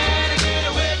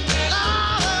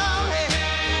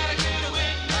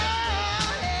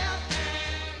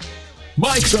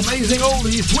 Mike's Amazing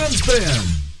Oldies Twin Spin.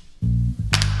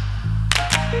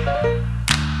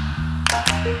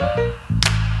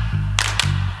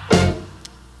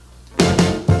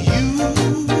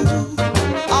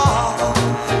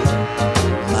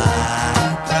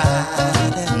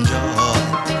 Pride and joy,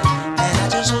 and I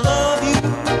just love you,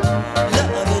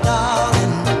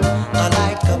 darling,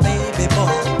 like a baby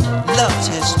boy loves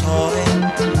his toy.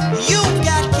 You've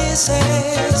got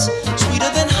kisses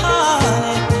sweeter than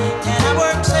honey, and I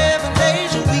work 7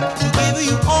 days a week to give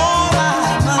you all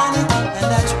my money, and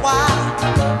that's why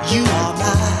you are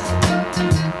my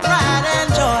pride and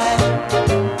joy.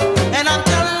 And I'm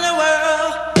telling the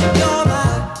world, you're my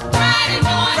pride and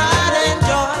joy. Pride and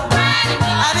joy. I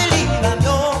believe I'm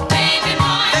your baby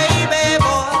boy,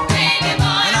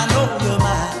 and I know you're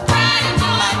my pride and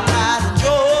joy. My pride and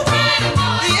joy.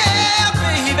 Yeah,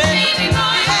 baby,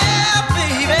 yeah,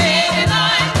 baby,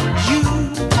 you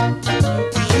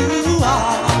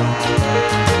are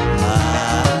my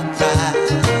pride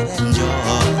and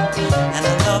joy, and a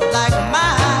love like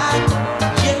mine,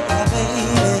 yeah, baby,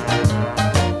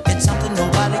 it's something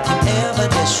nobody can ever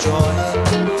destroy.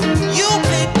 You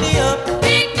pick me up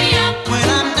when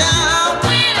I'm down,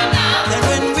 and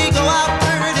when we go out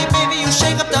dirty, baby, you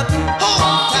shake up the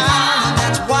whole town, and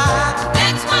that's why I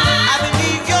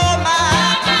believe you're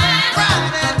my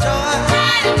pride and joy.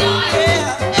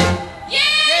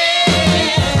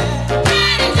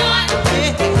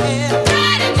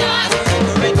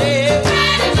 Every day, a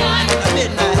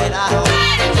midnight hour,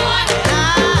 and I'm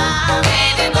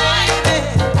baby boy,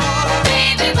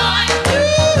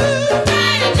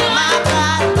 my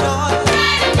pride and joy,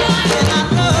 and I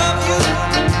love you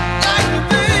like a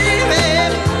baby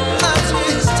loves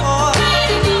his toy.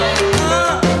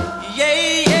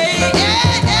 Yeah, yeah,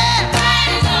 yeah,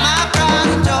 yeah, my pride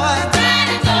and joy.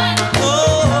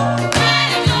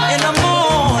 Oh, in the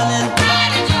morning,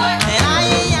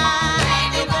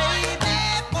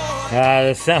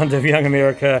 and The sounds of Young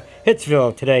America,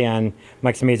 Hitsville, today on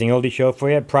Mike's Amazing Oldie Show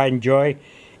for you. Pride and Joy.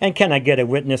 And Can I Get a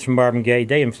Witness from Marvin Gaye?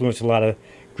 They influenced a lot of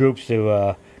groups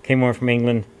who came over from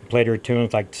England, played their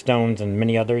tunes like Stones and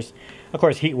many others. Of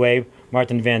course, Heatwave,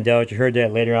 Martin Vandell, you heard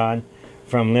that later on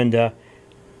from Linda.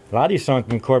 A lot of these songs have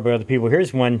been recorded by other people.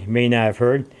 Here's one you may not have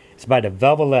heard. It's by the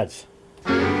Velvelettes.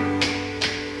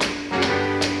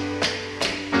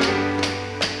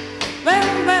 Well,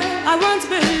 I once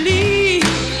believed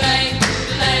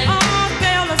all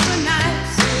girls are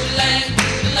nice,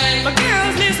 but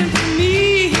girls listen to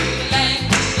me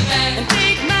and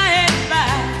take my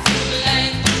advice.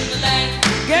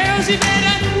 Girls, you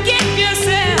better get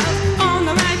yourself on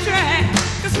the right track,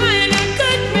 'cause finding a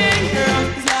good man, girl,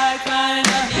 is like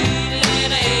finding a needle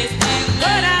in a haystack.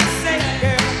 What I say,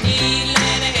 girl, needle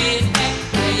in a haystack.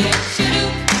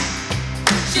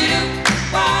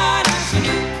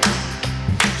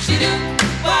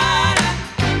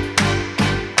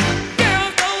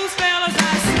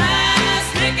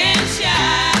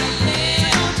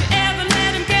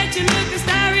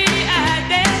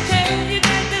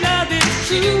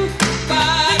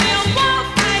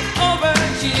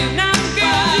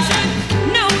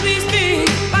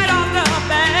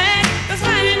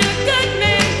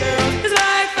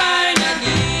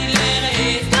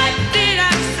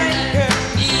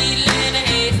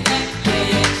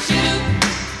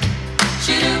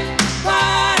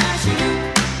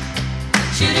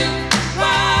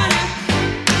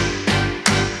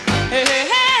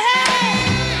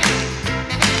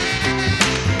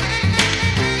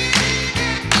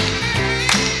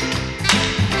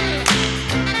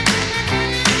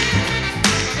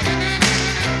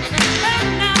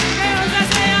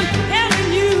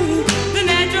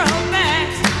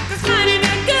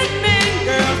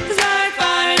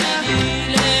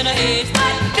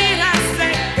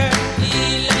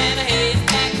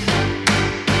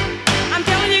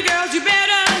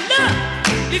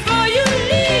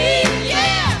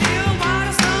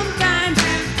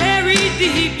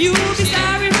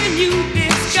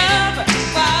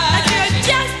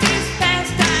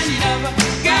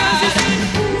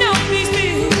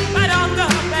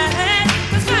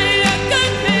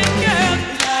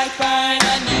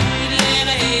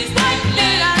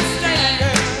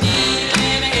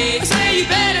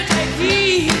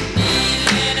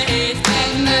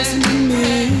 listen to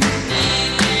me.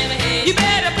 You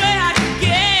better play how you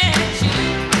get,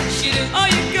 or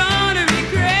you're gonna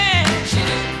regret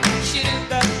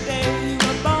the day you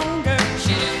were born, girl.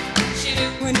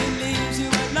 When he leaves you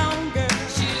alone, girl.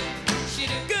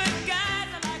 Good guys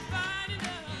are like finding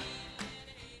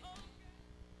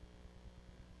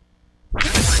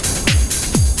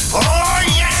Oh,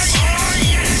 yes!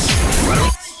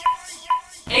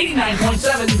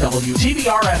 89.7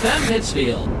 WTBR FM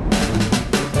Pittsfield.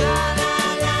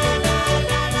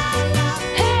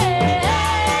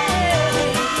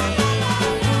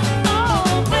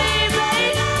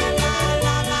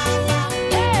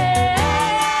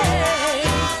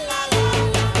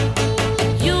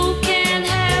 You can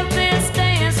have this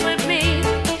dance with me.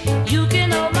 You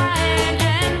can hold my hand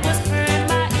and whisper in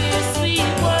my ear sweet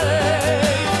words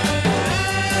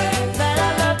that I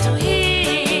love to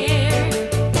hear.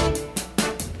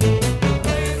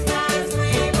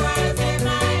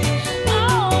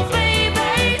 Oh,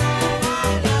 baby,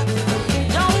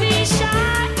 don't be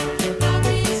shy.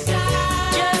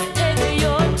 Just take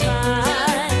your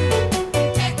time.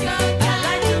 I'd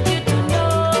like to get to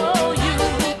know you.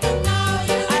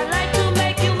 I'd like to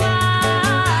make you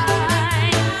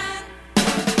mine.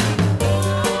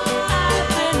 I've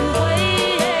been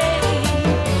waiting,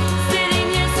 sitting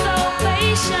here so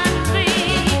patiently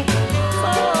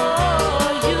for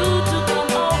you to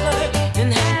come over and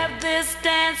have this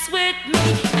dance with me.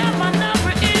 And my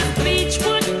number is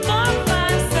Beechwood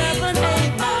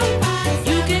 45785.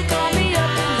 You can call me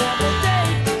up and have a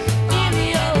date any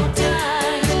old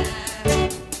time.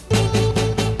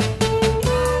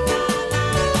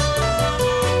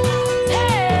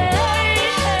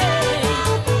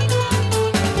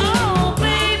 Oh,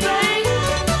 baby.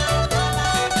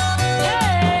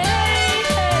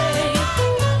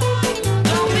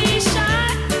 Don't be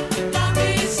shy.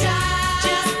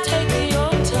 Just take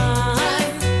your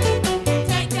time.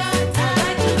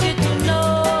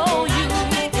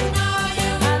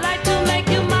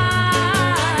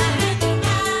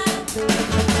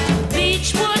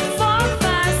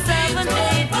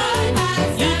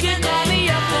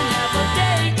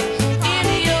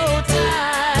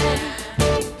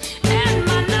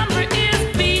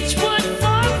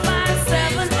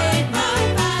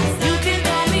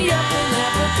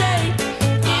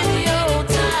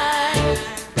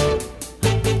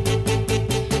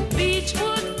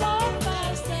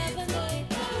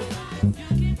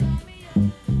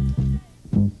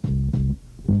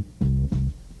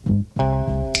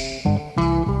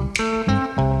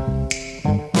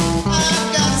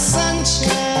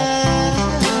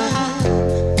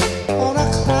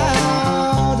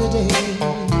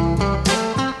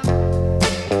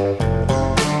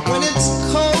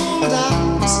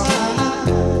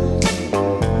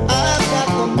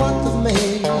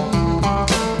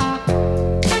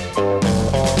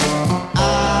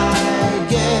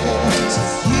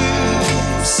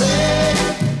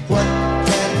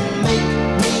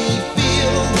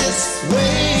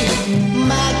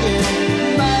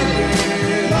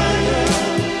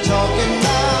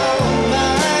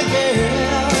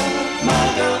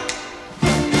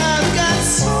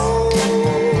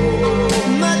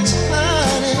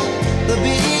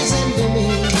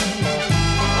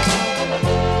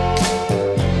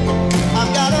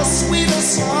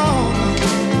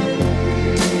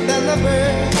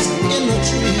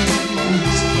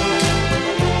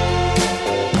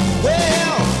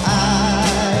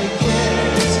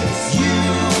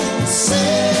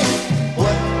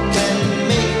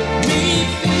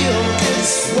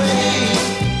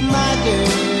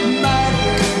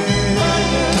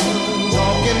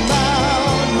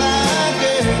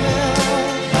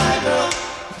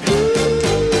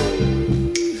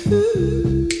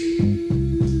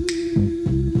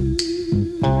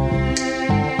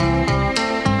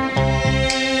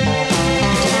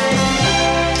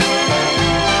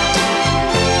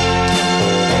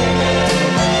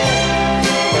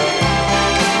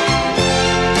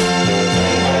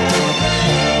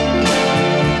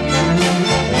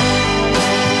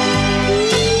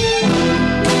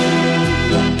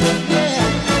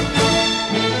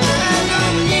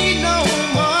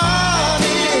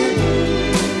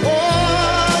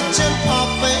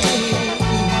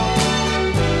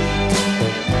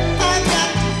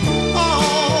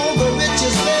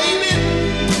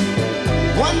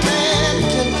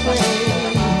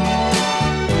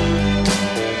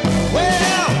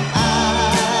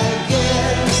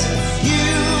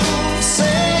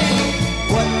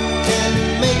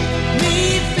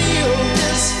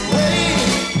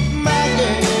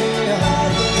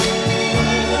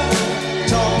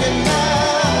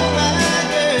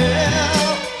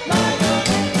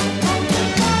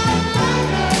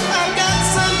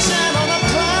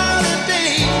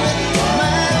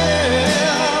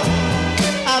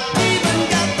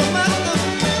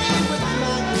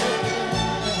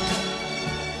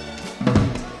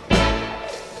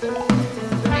 Well,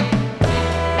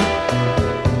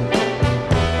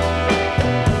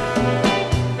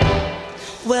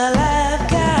 I've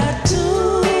got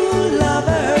two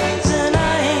lovers and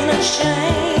I ain't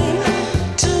ashamed.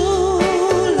 Two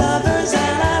lovers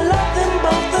and I love them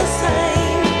both the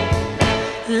same.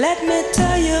 Let me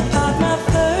tell you about my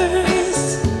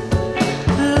first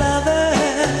lover.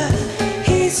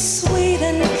 He's sweet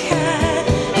and kind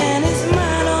and he's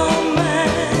mine, all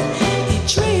mine. He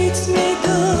treats me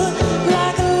good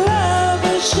like a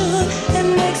lover should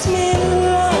and makes me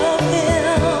love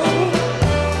him.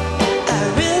 I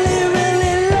really,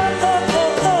 really love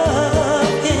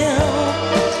him.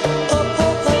 Oh,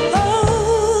 oh, oh,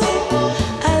 oh.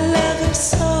 I love him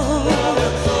so,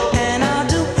 and I'll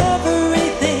do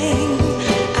everything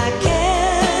I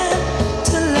can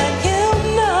to let him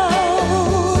know.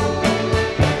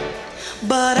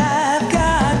 But I've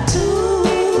got two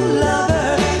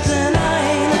lovers and I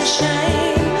ain't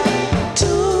ashamed.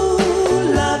 Two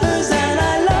lovers and I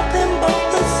love them both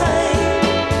the same.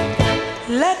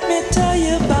 Let me tell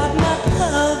you about my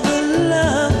other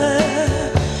lover.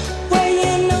 Well,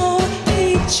 you know he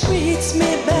treats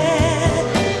me bad,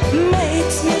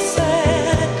 makes me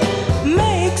sad,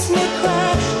 makes me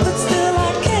cry, but still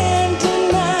I can't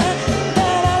deny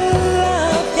that I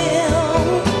love him.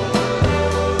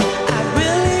 I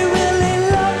really, really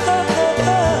love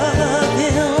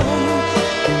him.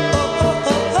 Oh, oh,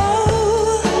 oh,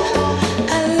 oh.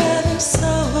 I love him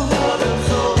so,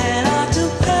 and I'll do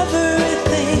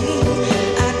everything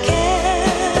I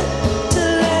can to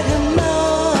let him know.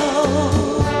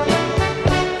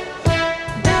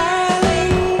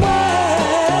 Darling, well,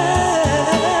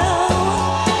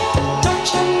 don't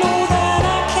you know that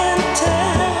I can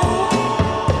tell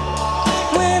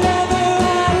whenever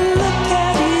I look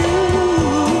at you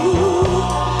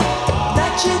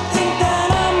that you think that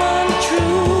I'm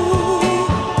untrue?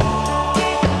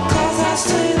 'Cause I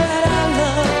say that I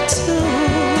love too,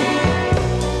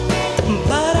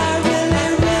 but I really,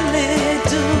 really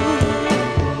do.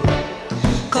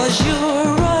 'Cause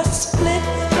you're a split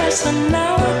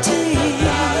personality,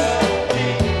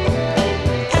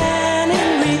 and in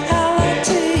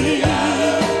reality,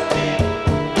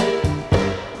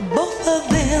 both of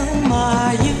them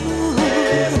are you,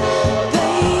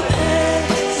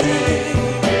 baby.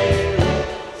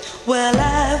 Well,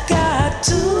 I've got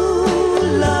two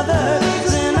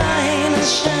lovers and I ain't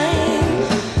ashamed.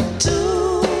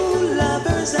 Two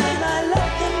lovers and I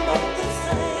love them both the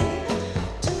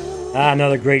same.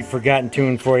 Another great forgotten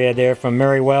tune for you there from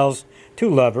Mary Wells, Two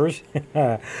Lovers.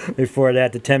 Before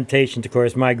that, The Temptations, of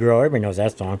course, My Girl, everybody knows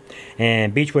that song.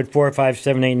 And Beechwood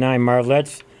 45789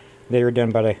 Marvelettes, they were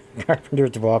done by the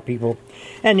Carpenters of all people.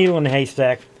 And Needle in the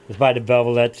Haystack was by the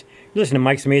Velvelettes. You listen to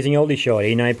Mike's Amazing Oldie Show at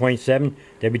 89.7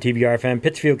 WTBR-FM,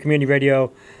 Pittsfield Community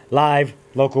Radio, live,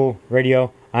 local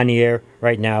radio on the air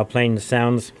right now, playing the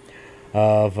sounds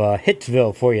of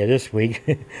Hitsville for you this week.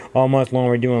 All month long,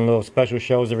 we're doing little special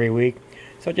shows every week.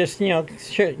 So just, tune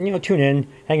in,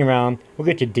 hang around. We'll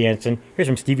get you dancing. Here's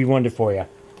some Stevie Wonder for you.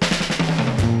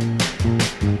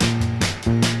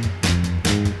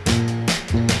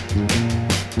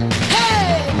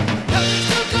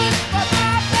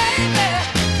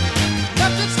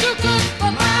 Nothing's too good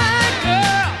for my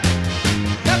girl.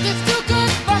 Nothing's too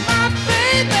good for my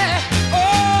baby.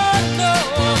 Oh no.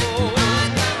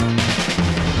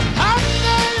 I'm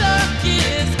the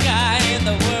luckiest guy in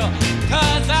the world,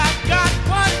 'cause I've got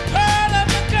one pearl of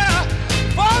a girl.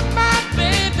 For my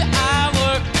baby I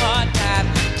work part-time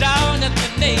down at the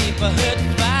neighborhood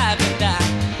 5 and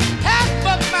dime. Half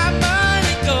of my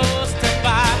money goes to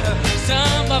buy her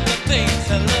some of the things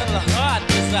her little heart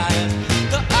desires.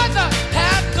 The other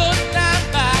half goes down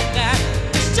by dime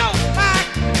to show my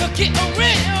cookie a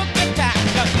real good time.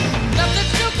 'Cause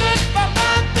nothing's too good for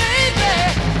my baby.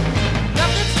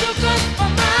 Nothing's too good for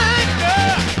my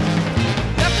girl.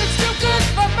 Nothing's too good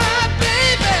for my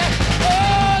baby.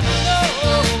 Oh no.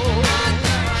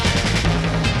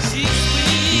 She's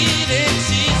sweet and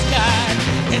she's kind,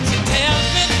 and she tells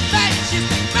me that she's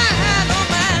mine, oh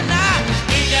mine. Now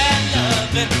ain't that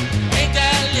loving? Ain't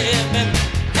that living?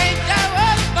 Ain't that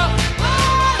worth for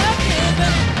all of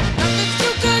giving? Nothing's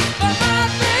too good for my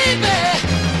baby.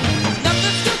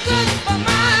 Nothing's too good for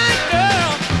my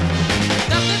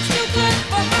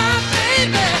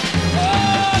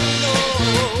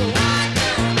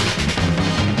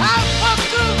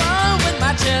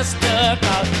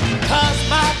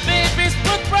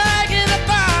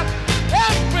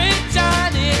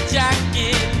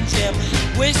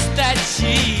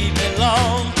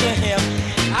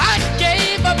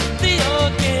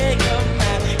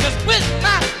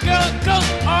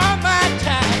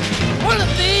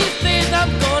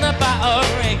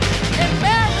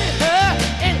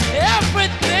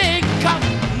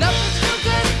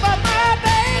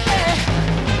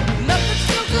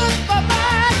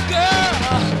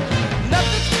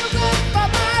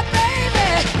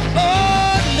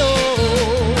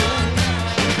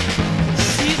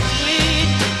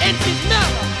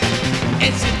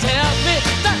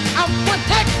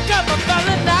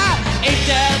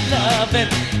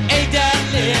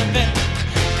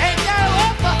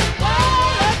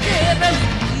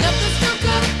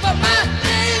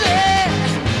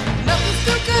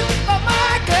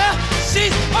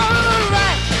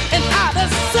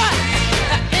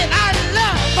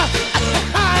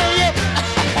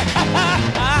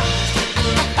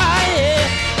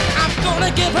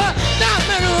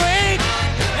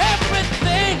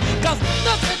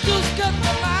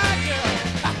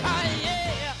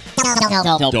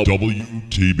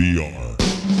WTBR.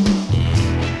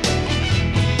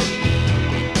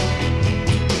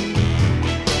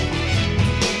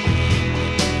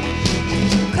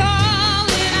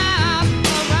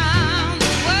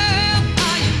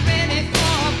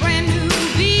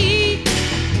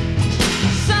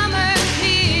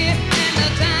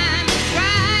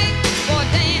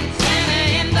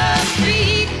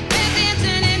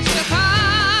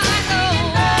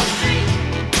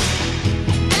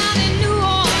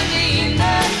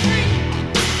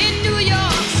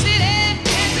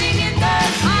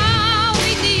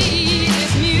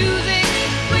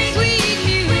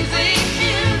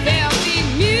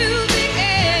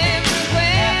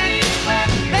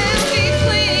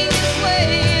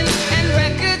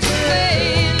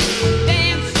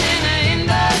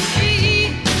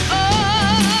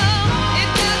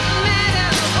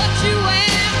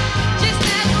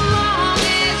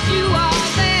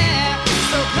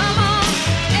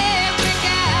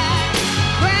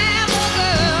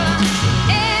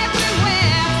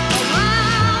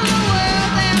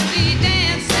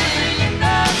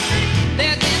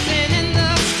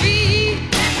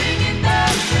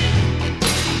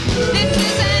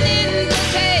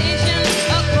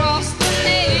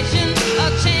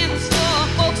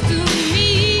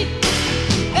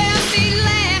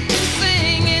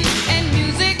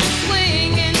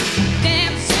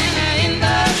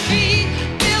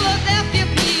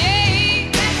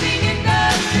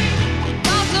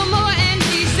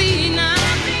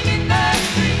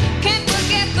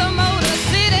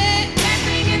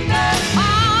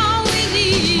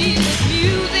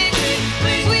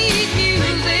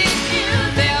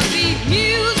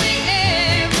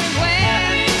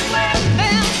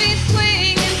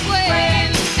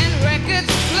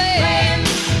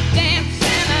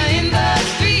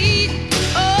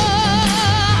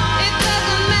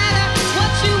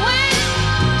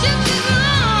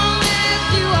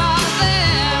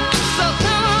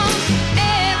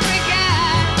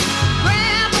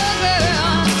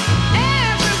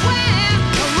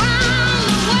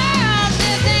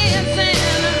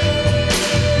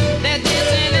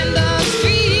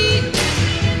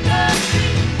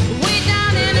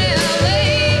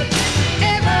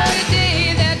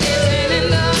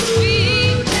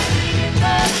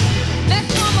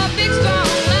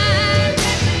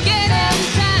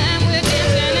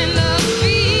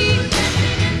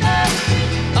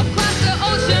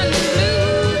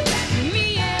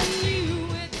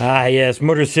 Yes,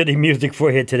 Motor City music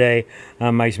for you today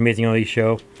on Mike's Amazing Oldies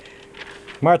Show.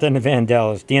 Martha and the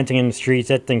Vandellas, Dancing in the Streets.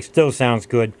 That thing still sounds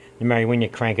good no matter when you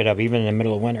crank it up, even in the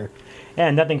middle of winter.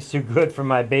 And Nothing's Too Good for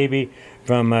My Baby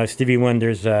from Stevie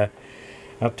Wonder's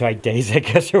Uptight Days, I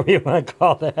guess, or what you want to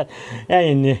call that.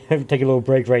 And take a little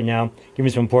break right now. Give me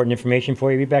some important information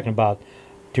for you. Be back in about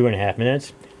 2.5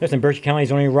 minutes. Listen, Berkshire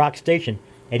County's only rock station,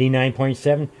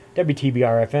 89.7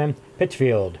 WTBR FM,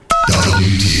 Pittsfield.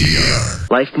 WTBR.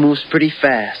 Life moves pretty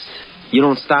fast. You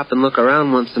don't stop and look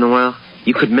around once in a while,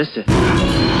 you could miss it.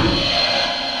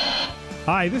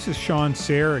 Hi, this is Sean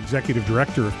Sayre, Executive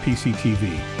Director of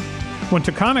PCTV. When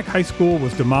Taconic High School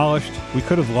was demolished, we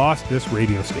could have lost this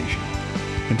radio station.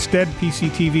 Instead,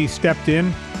 PCTV stepped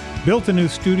in, built a new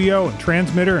studio and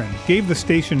transmitter, and gave the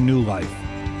station new life.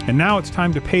 And now it's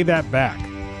time to pay that back.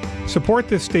 Support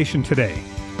this station today.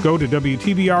 Go to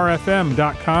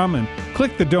WTBRFM.com and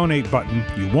click the donate button.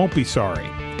 You won't be sorry.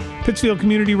 Pittsfield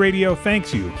Community Radio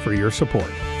thanks you for your support.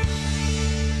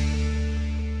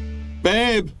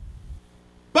 Babe!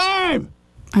 Babe!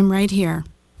 I'm right here.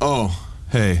 Oh,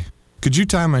 hey. Could you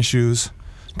tie my shoes?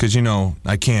 Because, you know,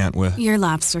 I can't with... Your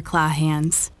lobster claw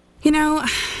hands. You know,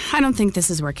 I don't think this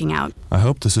is working out. I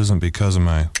hope this isn't because of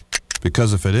my...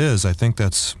 Because if it is, I think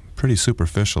that's pretty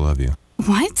superficial of you.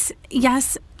 What?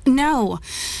 Yes. No.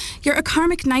 You're a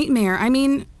karmic nightmare. I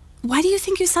mean, why do you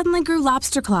think you suddenly grew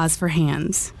lobster claws for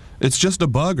hands? It's just a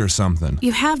bug or something.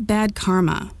 You have bad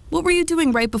karma. What were you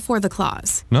doing right before the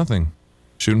claws? Nothing.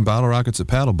 Shooting bottle rockets at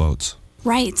paddle boats.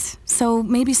 Right. So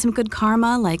maybe some good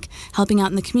karma, like helping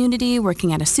out in the community,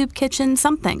 working at a soup kitchen,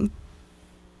 something.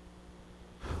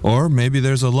 Or maybe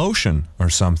there's a lotion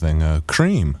or something, a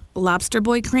cream. Lobster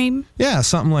boy cream? Yeah,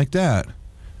 something like that.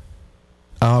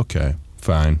 Okay,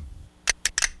 fine.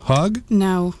 Hug?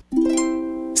 No.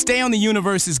 Stay on the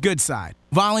universe's good side.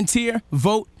 Volunteer,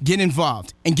 vote, get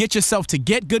involved, and get yourself to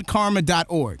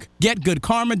getgoodkarma.org.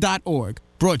 Getgoodkarma.org.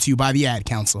 Brought to you by the Ad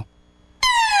Council.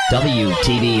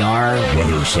 WTBR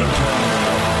Weather Center.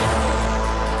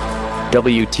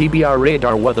 WTBR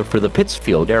radar weather for the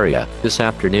Pittsfield area this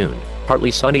afternoon.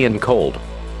 Partly sunny and cold.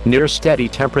 Near steady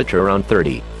temperature around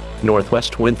 30.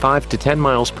 Northwest wind 5 to 10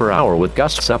 miles per hour with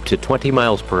gusts up to 20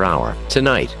 miles per hour.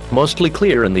 Tonight, mostly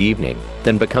clear in the evening,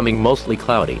 then becoming mostly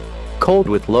cloudy. Cold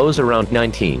with lows around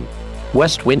 19.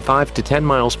 West wind 5 to 10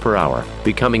 miles per hour,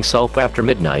 becoming south after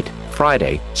midnight.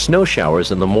 Friday, snow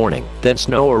showers in the morning, then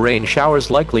snow or rain showers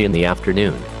likely in the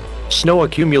afternoon. Snow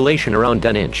accumulation around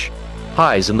an inch.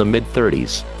 Highs in the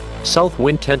mid-30s. South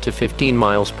wind 10 to 15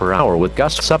 miles per hour with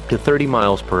gusts up to 30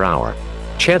 miles per hour.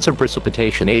 Chance of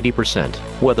precipitation 80%.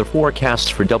 Weather forecasts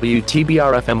for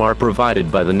WTBR-FM are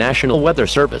provided by the National Weather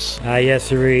Service. Yes,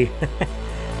 sirree.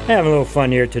 Having a little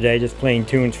fun here today, just playing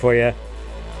tunes for you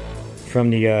from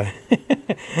the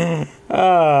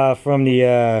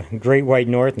Great White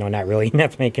North. No, not really.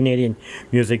 Not playing Canadian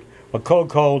music, but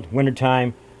cold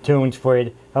wintertime tunes for you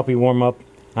to help you warm up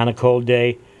on a cold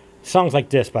day. Songs like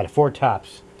this by the Four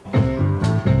Tops.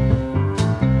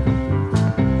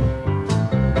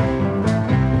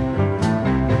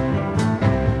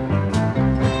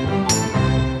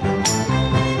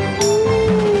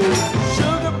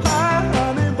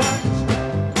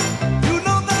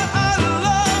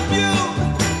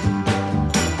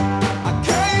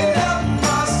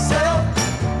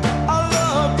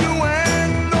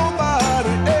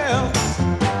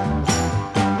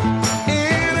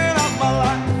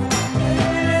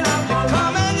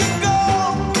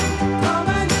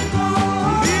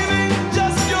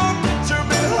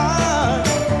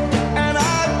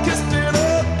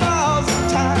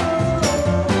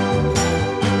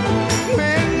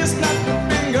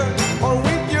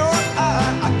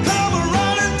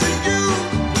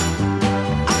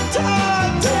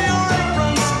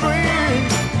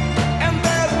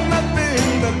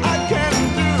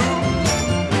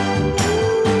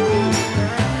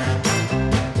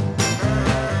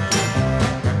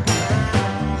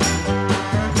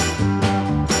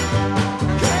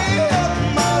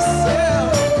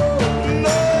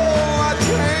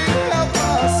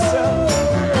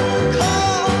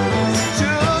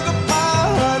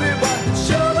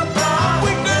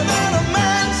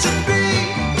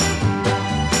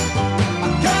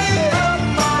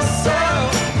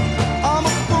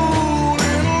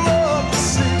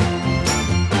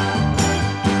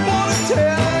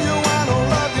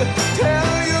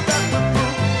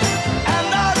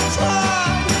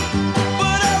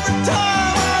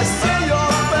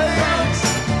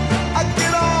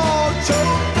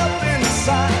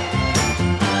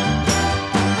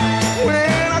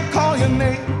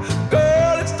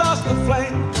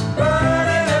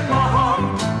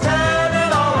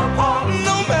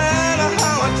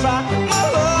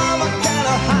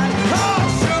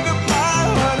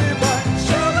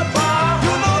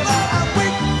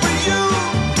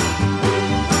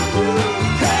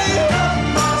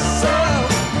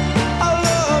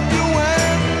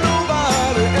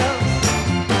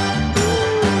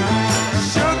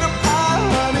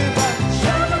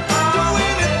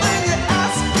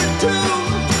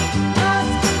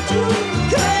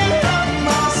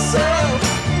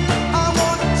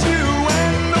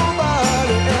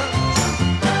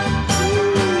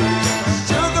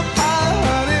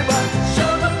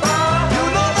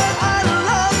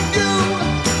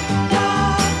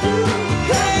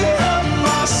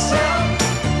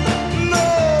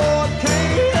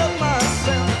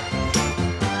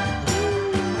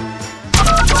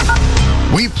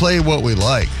 Play what we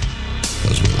like,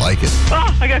 because we like it.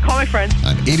 Oh, I gotta call my friend.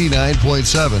 On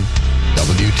 89.7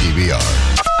 WTBR.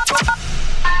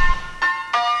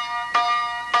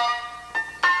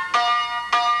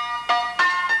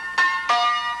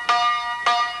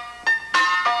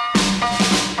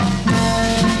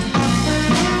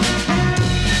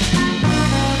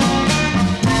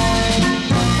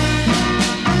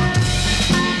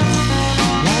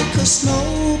 Like a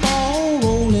snowball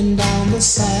rolling down the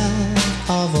side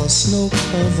of a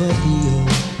snow-covered hill.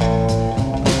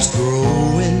 It's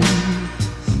growing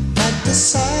like the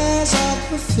size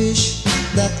of a fish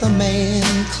that the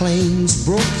man claims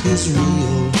broke his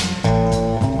reel.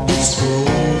 It's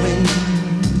growing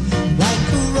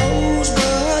like a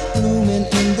rosebud blooming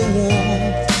in the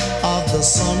warmth of the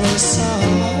summer sun.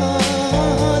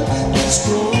 It's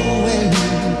growing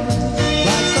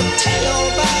like a tale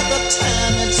by the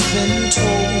time it's been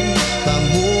told by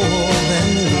more than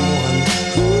one.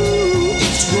 Ooh,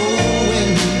 it's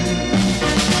growing.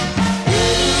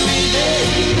 Every day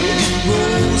it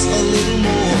grows a little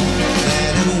more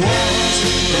than it was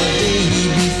the day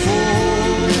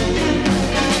before.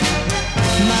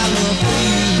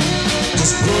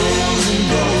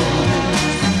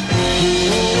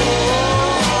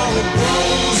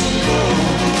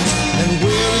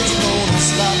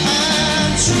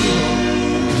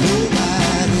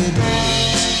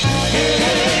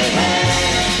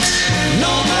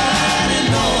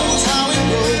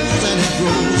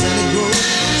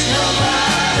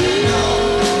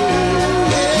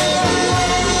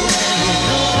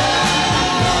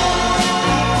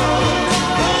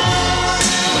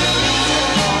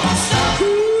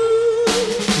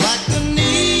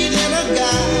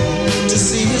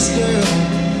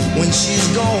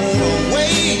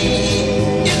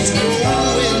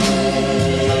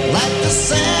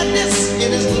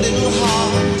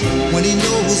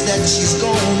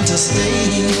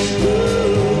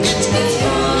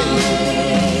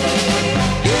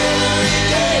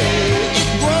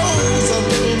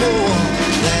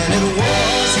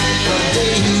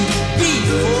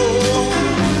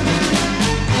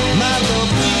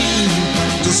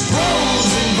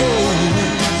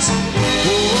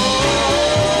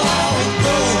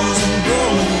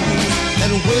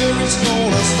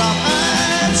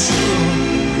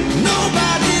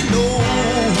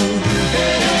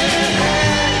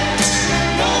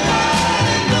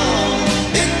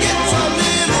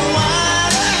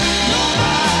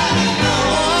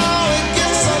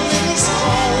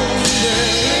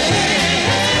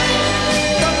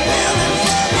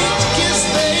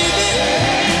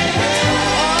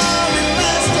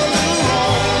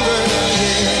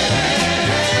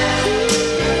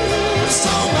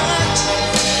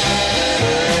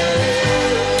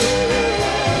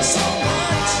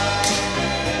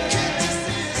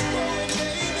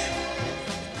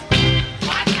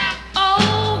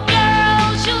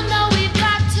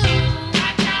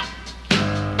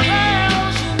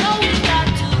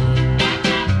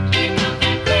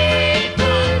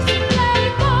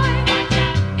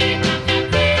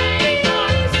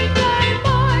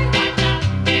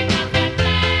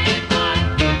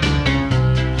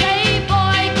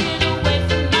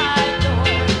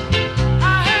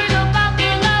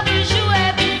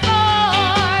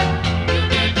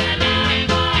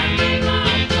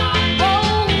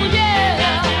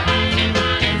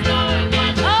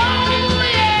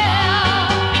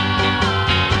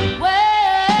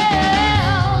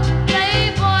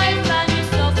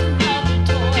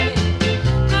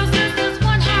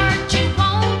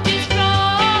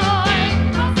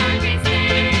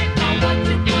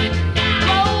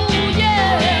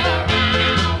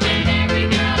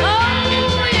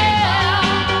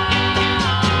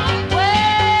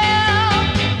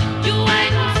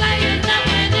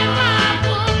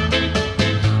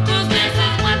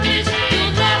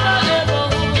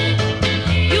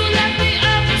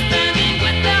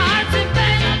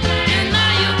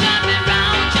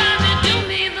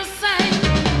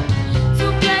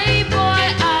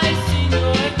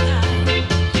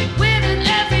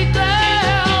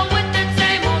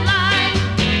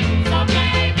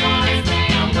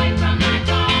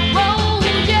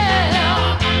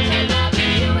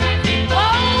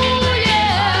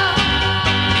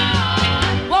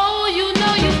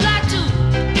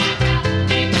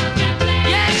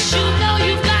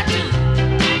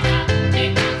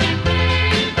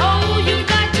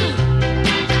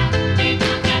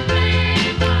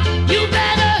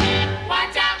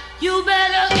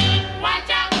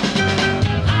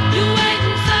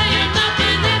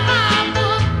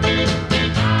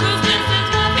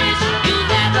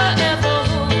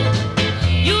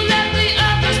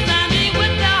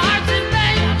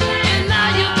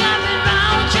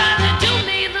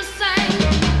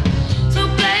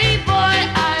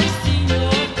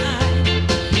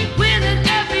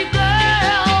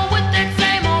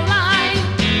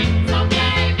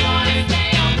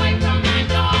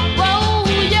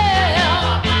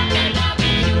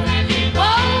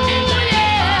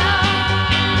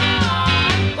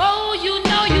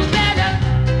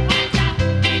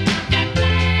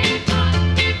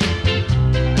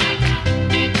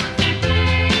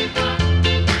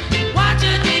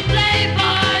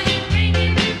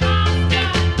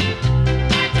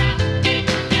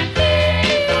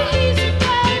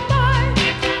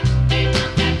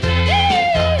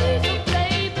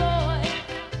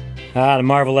 The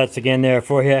Marvelettes again there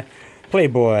for you.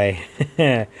 Playboy.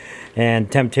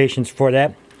 And Temptations for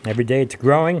that. Every day it's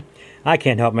growing. I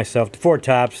can't help myself. The Four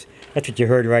Tops. That's what you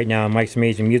heard right now on Mike's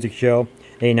Amazing Music Show.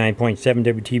 89.7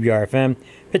 WTBR FM.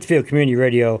 Pittsfield Community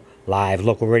Radio. Live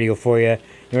local radio for you.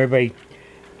 Everybody,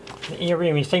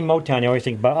 when you say Motown, you always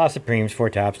think about Supremes, Four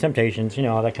Tops, Temptations,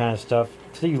 all that kind of stuff.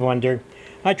 Stevie Wonder.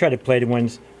 I try to play the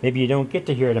ones maybe you don't get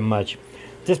to hear them much.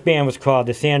 This band was called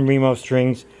the San Remo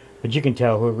Strings, but you can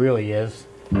tell who it really is.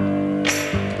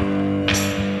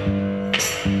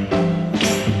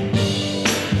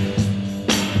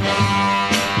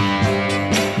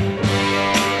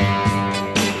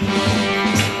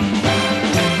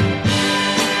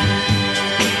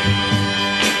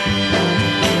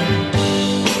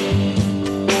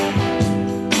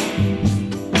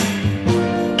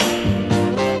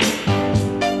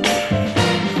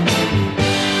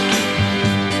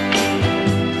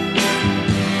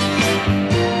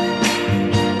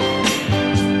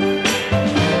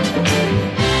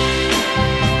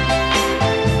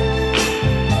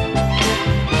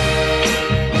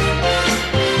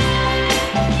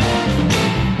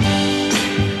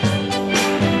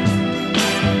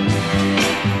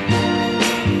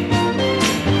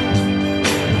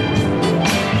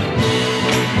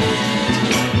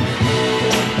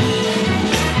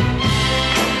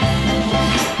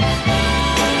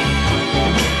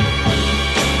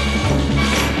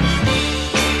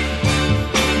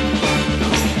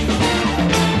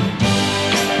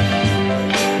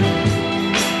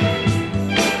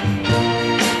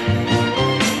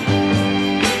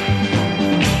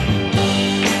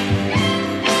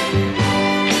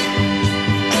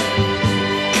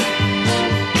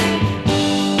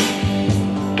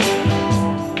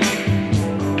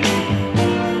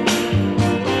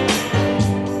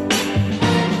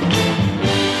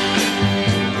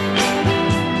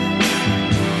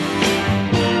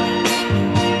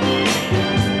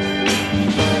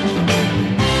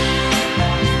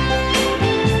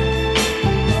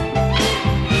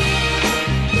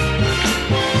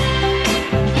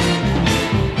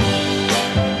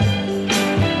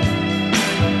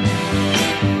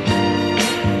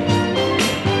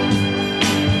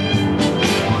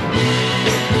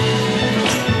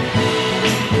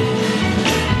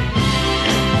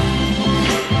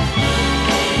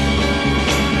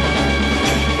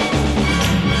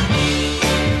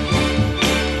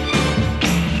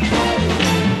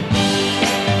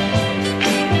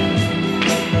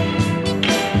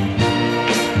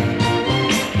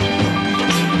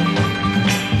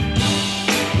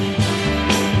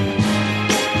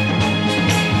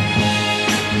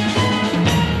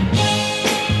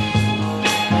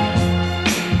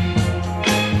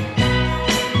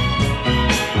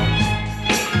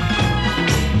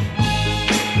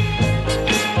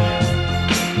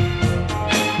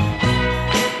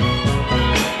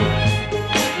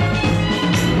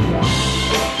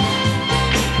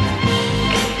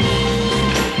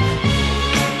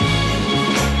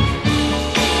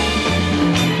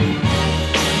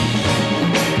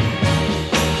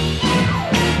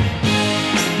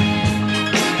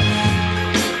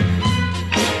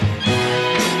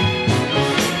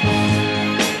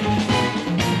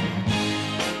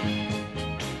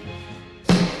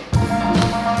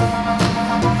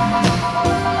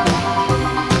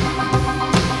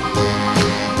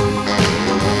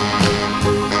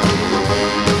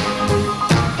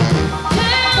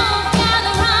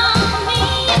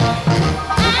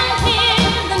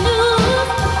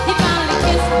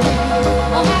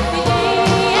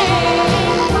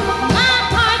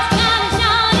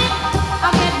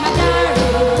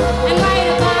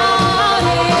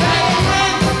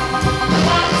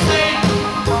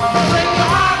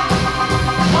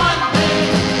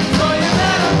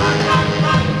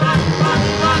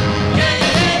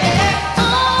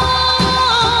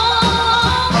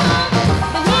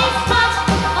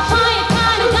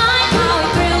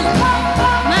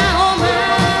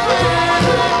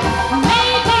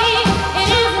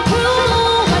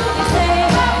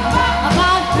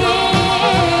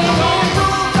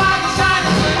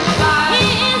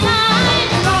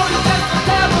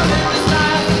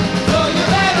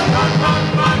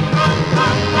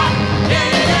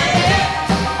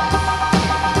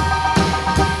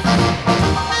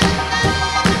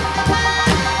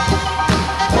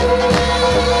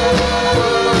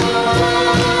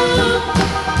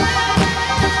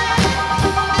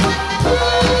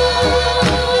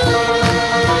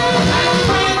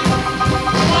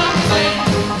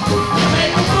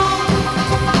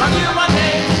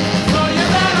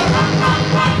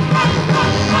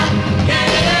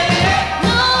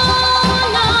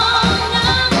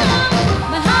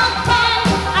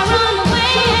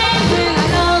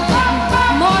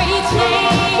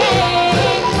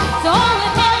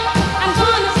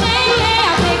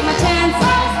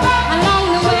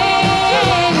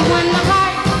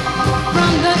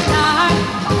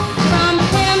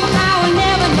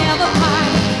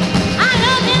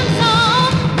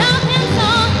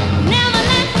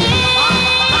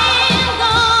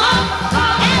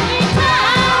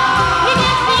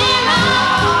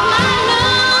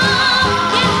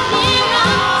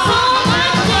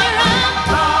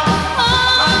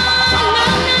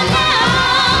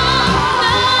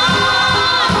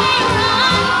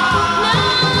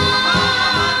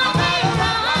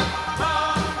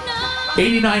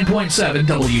 89.7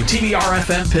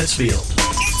 WTBR-FM Pittsfield.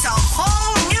 It's a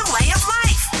whole new way of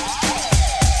life.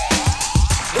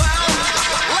 Well,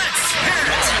 let's hear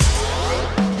it.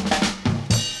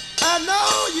 I know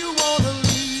you want to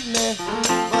leave me,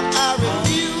 but I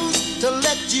refuse to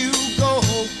let you go.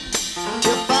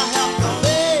 If I have to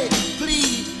beg,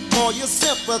 plead for your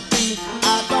sympathy,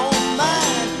 I don't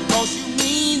mind, 'cause you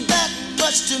mean that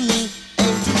much to me.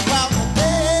 Ain't too proud to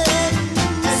beg,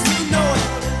 and you know it.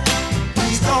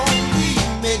 Please don't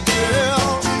leave me,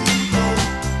 girl.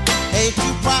 Ain't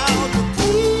too proud to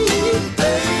plead,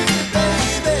 baby,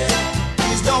 baby.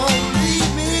 Please don't leave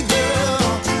me, girl.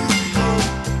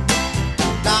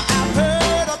 Now I've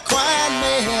heard a crying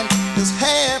man is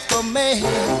half a man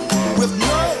with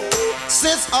no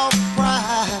sense of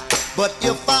pride. But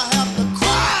if I have to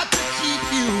cry to keep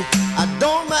you, I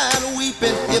don't mind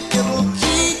weeping if it'll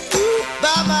keep you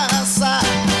by my side.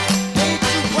 Ain't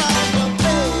you proud to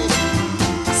beg,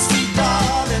 sweet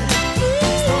darling?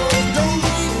 Please don't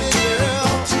leave me, girl.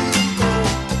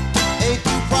 Ain't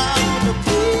you proud to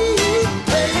plead,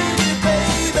 baby,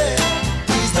 baby?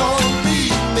 Please don't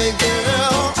leave me,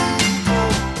 girl.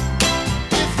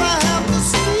 If I have to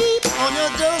sleep on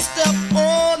your doorstep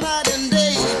all night and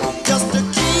day just to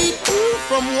keep you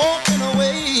from walking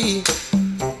away,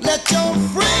 let your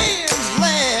friends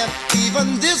laugh, even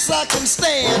this I can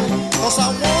stand, 'cause I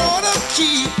wanna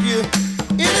keep you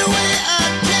any way I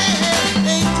can.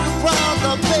 Ain't you proud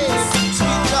to beg,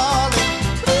 sweet darling?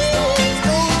 Please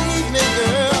don't leave me,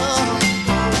 girl.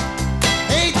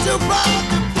 Ain't you proud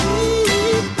to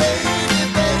plead, baby,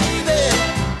 baby?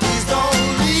 Please don't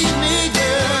leave me,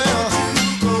 girl.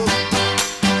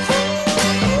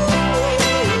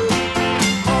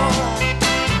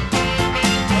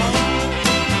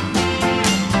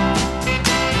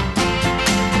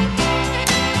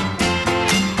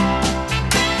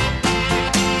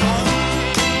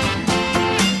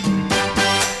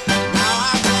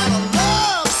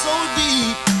 Love so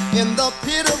deep in the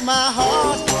pit of my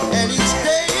heart, and each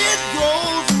day it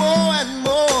grows more and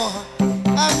more.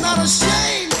 I'm not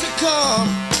ashamed to come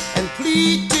and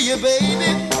plead to you,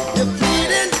 baby. If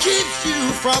pleading keeps you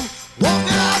from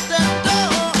walking out that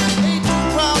door, ain't you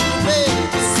proud to beg?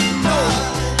 No,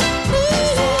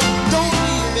 please don't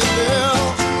leave me, girl.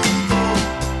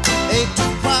 Ain't you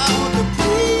proud to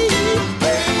plead,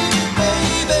 baby,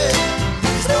 baby?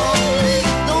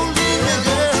 Don't leave me,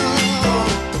 girl.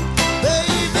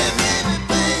 Baby, baby,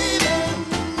 baby,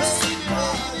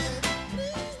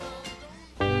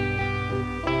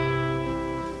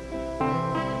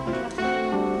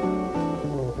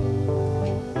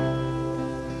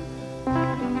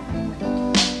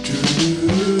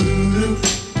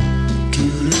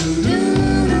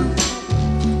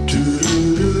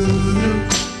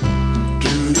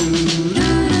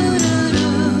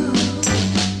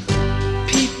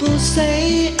 People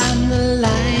say I'm the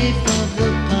life of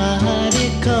the party,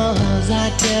 'cause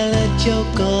I tell a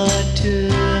joke or two.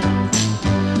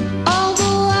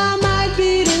 Although I might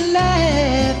be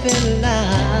laughing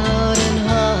loud and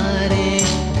hearty,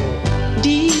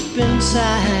 deep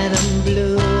inside I'm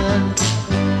blue.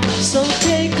 So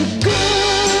take a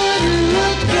good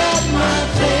look at my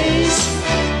face.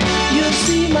 You'll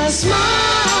see my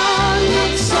smile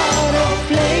looks out of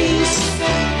place.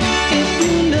 If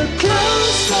you look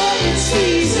closer, it's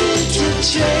easy to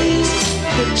trace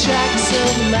the tracks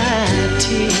of my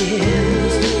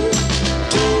tears.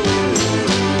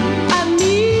 I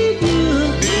need you,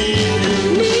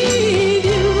 need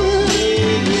you.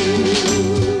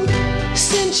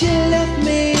 Since you left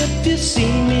me, if you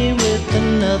see me with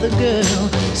another girl,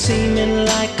 seeming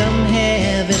like I'm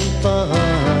having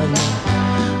fun.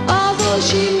 Although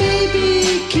she may be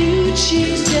cute,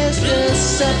 she's just a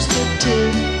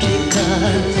substitute,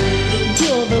 because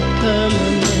you're the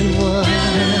permanent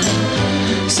one.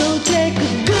 So take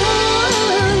a good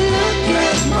look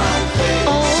at my face.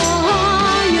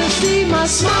 Oh, you see my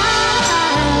smile.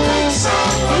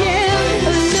 Yeah,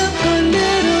 look a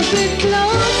little bit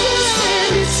closer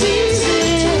and it's easy.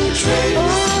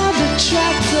 Oh, the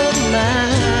tracks of my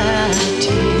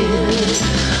tears.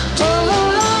 Oh,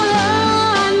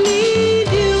 I need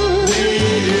you,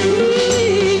 need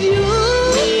you.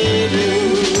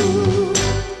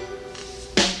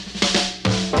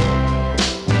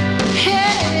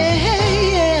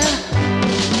 Hey,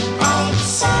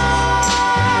 outside,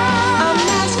 I'm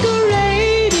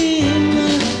masquerading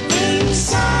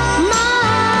inside.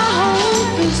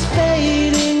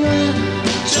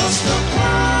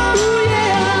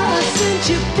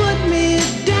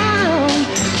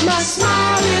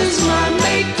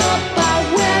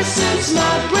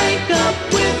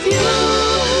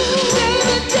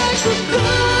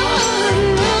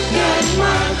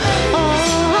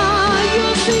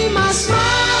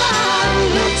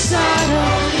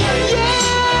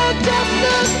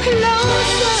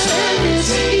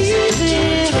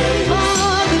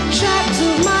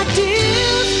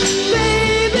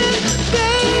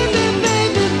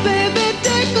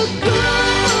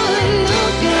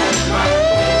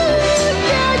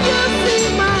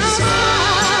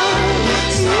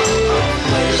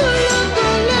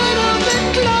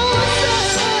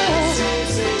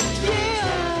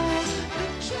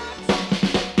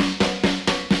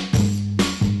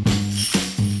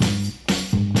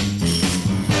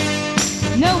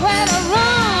 nowhere to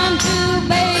run to,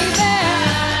 baby,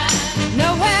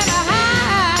 nowhere to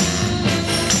hide.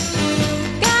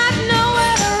 Got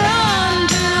nowhere to run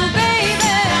to,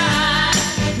 baby,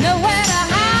 nowhere to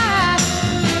hide.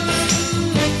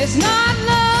 It's not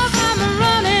love I'm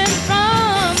running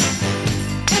from,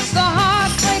 it's the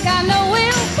heartbreak I know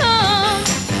will come.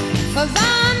 'Cause I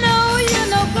know you're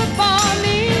no good for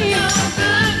me,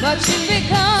 but you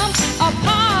become a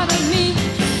part of me.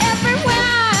 Everywhere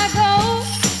I go,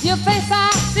 your face I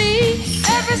see.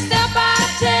 Every step I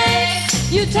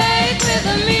take, you take with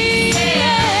me.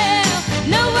 Yeah.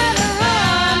 Nowhere to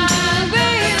run to,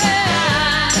 baby,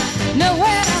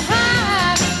 nowhere to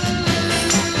hide.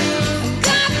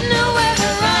 Got nowhere to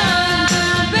run to,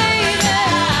 baby,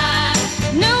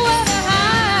 nowhere to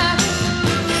hide.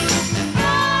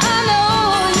 I know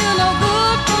you're no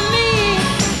good for me,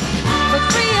 but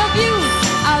free of you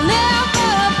I'll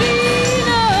never be.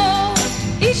 No,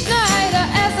 each night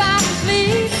as I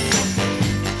sleep,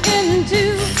 into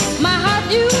my heart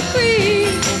you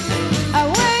breathe. I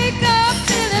wake up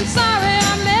feeling sorry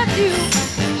I met you,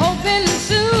 hoping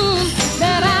soon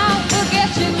that I'll forget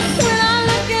you. When I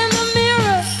look in the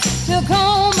mirror to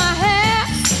comb my hair, I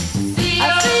see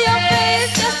your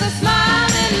face just a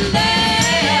smiling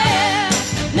there.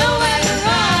 Nowhere to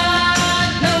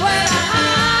run, nowhere to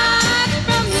hide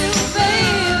from you,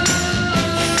 babe.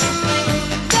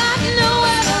 Got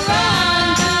nowhere to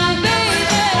run to,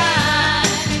 baby,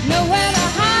 nowhere to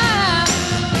hide.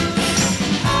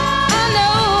 I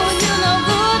know you're no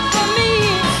good for me,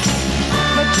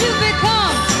 but you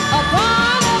become a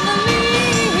part of me.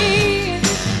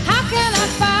 How can I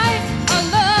fight a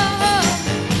love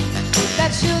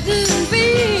that shouldn't be,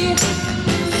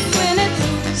 when it's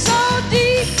so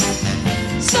deep,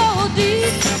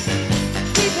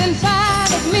 deep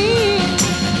inside of me?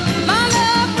 My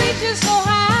love reaches so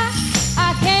high,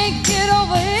 I can't get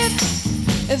over it.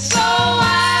 It's so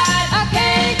wide, I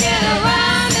can't get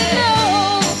around it.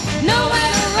 No,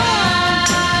 nowhere to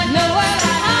run, nowhere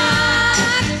to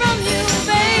hide from you,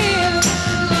 babe.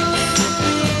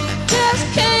 Just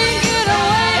can't get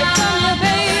away from you,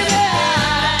 baby,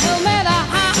 no matter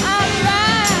how I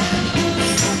try.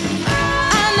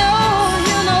 I know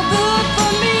you're no good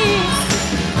for me,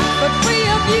 but free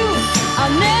of you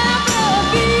I'll never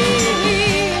be.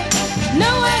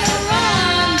 Nowhere to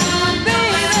run to,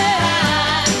 baby,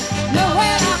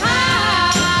 nowhere to hide.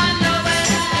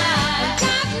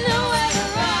 Got nowhere to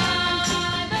run to,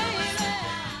 baby.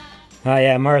 Oh,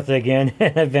 yeah, Martha again,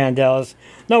 Vandellas.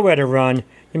 Nowhere to run.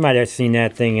 You might have seen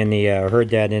that thing in the, heard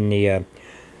that in the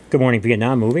Good Morning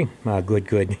Vietnam movie.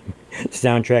 Good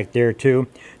soundtrack there, too.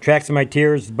 Tracks of My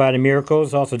Tears by The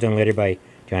Miracles, also done later by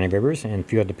Johnny Rivers and a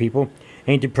few other people.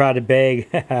 Ain't Too Proud to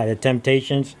Beg, The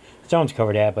Temptations. Stones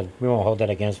covered that, but we won't hold that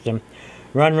against them.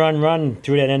 Run, Run, Run,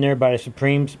 threw that in there by The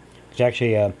Supremes. It's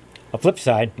actually a flip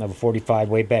side of a 45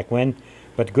 way back when,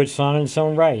 but a good song in its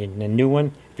own right. And a new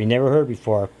one, if you never heard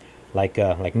before, like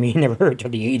me, never heard till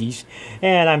the 80s.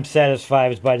 And I'm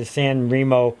Satisfied, it's by the San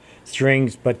Remo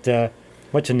Strings, but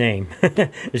what's the name?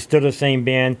 It's still the same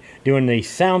band doing the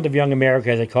Sound of Young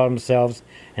America, as they call themselves,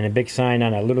 and a big sign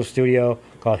on a little studio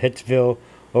called Hitsville,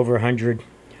 over 100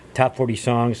 top 40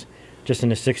 songs just in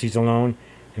the 60s alone.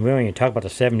 And we don't even talk about the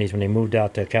 70s when they moved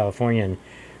out to California and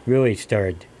really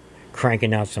started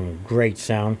cranking out some great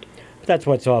sound. But that's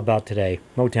what it's all about today.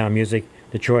 Motown music,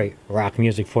 Detroit rock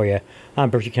music for you. On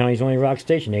Berkshire County's only rock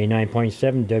station,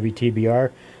 89.7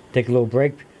 WTBR. Take a little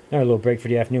break. Another little break for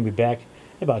the afternoon. We'll be back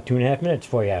in about 2.5 minutes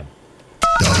for you.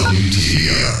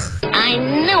 WTBR. I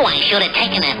knew I should have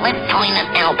taken that left turn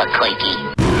at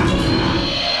Albuquerque.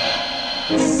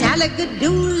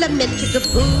 Salagadoola,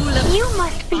 Metricapoola. You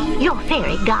must be your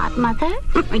fairy godmother.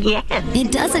 Yes.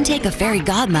 It doesn't take a fairy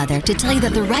godmother to tell you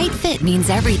that the right fit means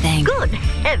everything. Good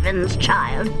heavens,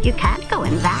 child. You can't go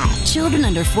in that. Children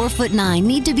under 4'9"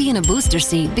 need to be in a booster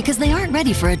seat because they aren't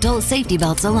ready for adult safety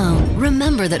belts alone.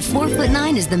 Remember that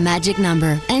 4'9" is the magic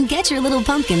number, and get your little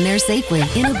pumpkin there safely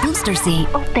in a booster seat.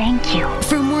 Oh, thank you.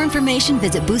 For more information,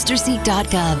 visit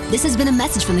boosterseat.gov. This has been a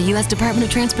message from the U.S. Department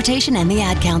of Transportation and the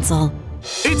Ad Council.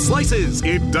 It slices,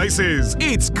 it dices,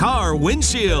 it's Car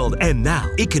Windshield. And now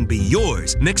it can be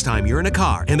yours. Next time you're in a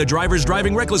car and the driver's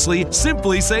driving recklessly,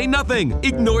 simply say nothing.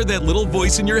 Ignore that little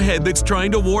voice in your head that's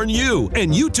trying to warn you.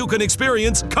 And you too can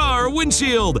experience Car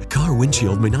Windshield. Car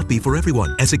Windshield may not be for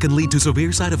everyone, as it can lead to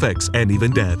severe side effects and even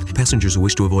death. Passengers who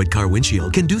wish to avoid Car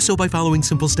Windshield can do so by following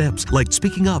simple steps, like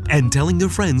speaking up and telling their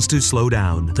friends to slow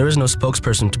down. There is no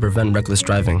spokesperson to prevent reckless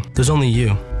driving. There's only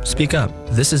you. Speak up.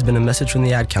 This has been a message from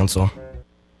the Ad Council.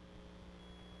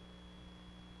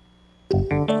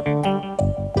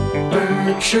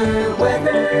 Berkshire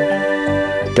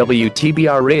weather.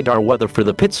 WTBR radar weather for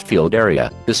the Pittsfield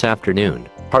area this afternoon.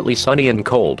 Partly sunny and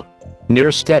cold. Near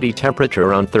steady temperature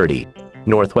around 30.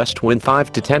 Northwest wind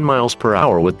 5 to 10 miles per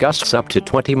hour with gusts up to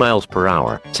 20 miles per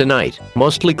hour. Tonight,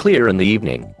 mostly clear in the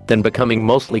evening, then becoming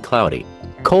mostly cloudy.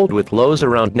 Cold with lows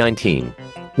around 19.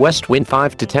 West wind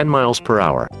 5 to 10 miles per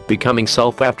hour, becoming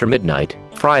south after midnight.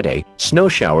 Friday, snow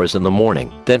showers in the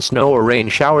morning, then snow or rain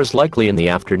showers likely in the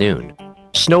afternoon.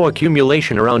 Snow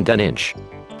accumulation around an inch.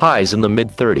 Highs in the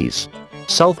mid-30s.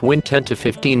 South wind 10 to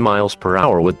 15 miles per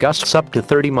hour with gusts up to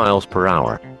 30 miles per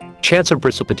hour. Chance of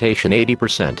precipitation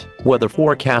 80%. Weather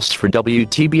forecasts for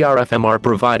WTBR-FM are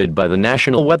provided by the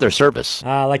National Weather Service.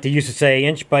 Like they used to say,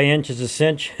 inch by inch is a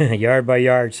cinch, yard by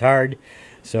yard's hard.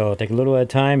 So take a little at a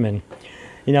time. And,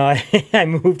 you know, I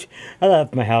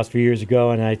left my house a few years ago,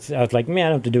 and I was like, man, I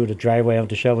don't have to do the driveway, I don't have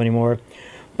to shovel anymore.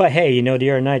 But hey, you know, the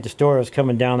other night the store was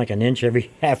coming down like an inch every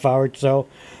half hour or so.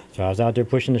 So I was out there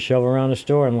pushing the shovel around the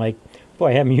store, and like,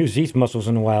 boy, I haven't used these muscles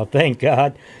in a while, thank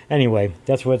God. Anyway,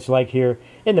 that's what it's like here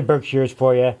in the Berkshires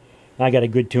for you. I got a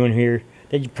good tune here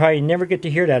that you probably never get to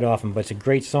hear that often, but it's a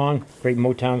great song, great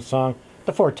Motown song,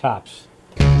 The Four Tops.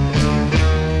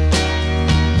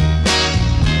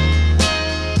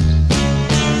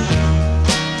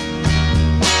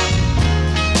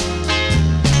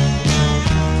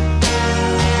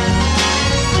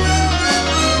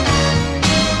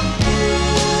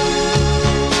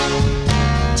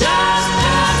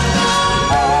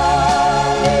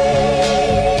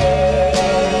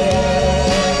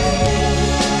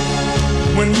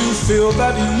 Feel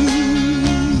that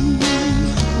you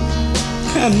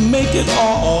can make it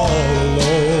all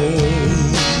alone.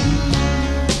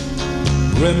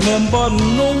 Remember,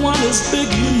 no one is big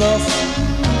enough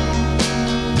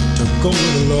to go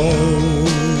it alone.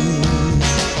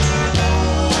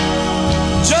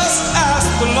 Just ask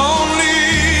the lonely,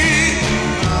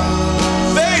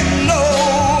 they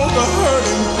know the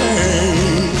hurting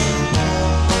pain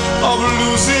of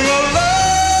losing a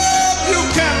love you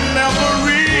can never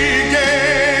reach.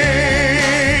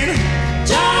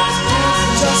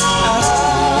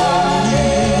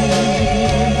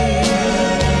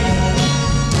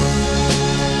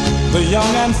 The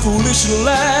young and foolish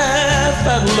laugh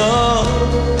at love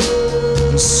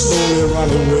and slowly run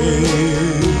away,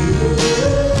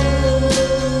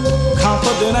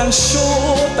 confident and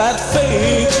sure that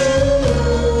fate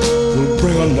will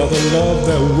bring another love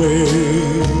their way.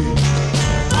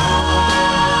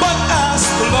 But ask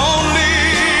the lonely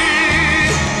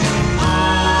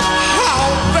how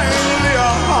vainly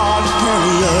a heart can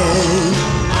yearn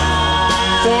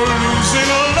for losing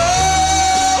a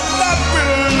love that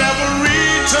will never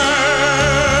return.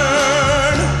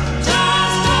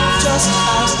 Just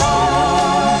ask them.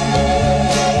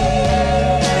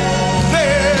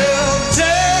 They'll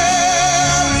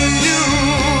tell you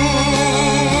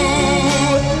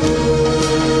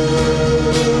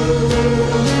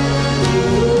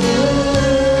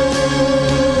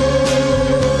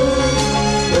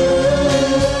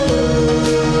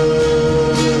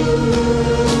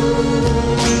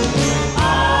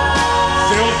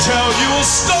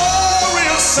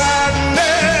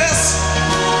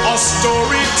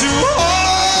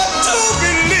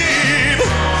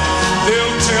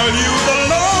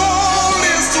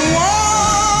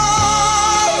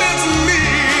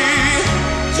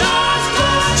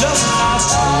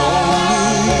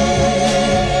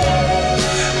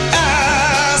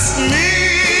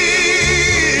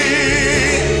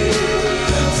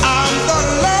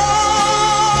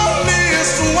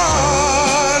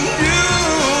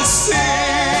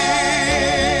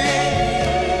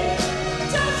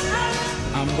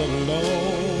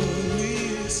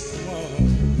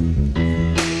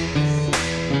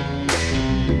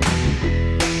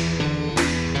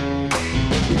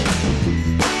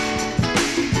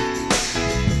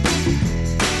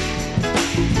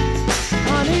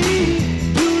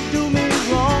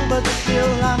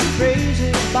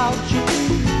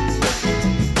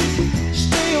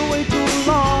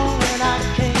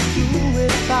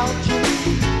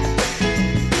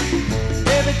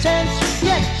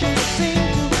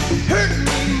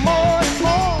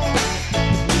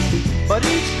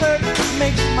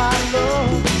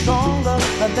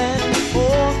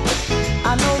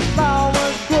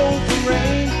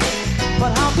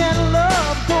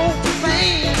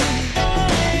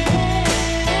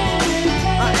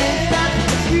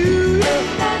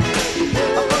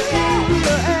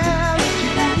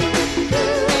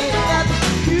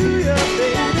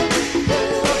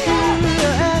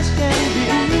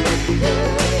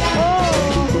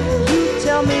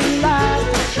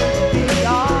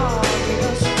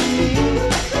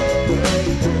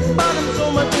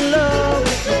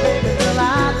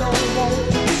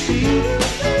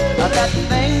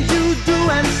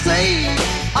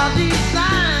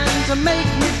to make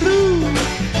me blue.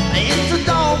 It's a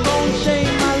doggone shame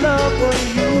my love for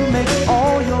you makes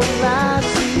all your lies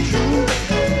seem true.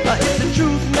 If the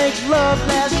truth makes love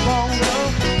last longer,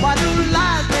 why do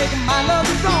lies make my love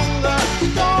stronger?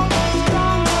 Stronger,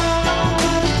 stronger,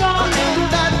 stronger.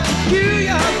 Ain't that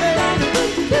peculiar, baby?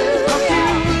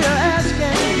 Peculiar as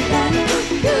can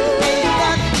be. Ain't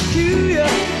that peculiar?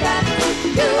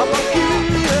 A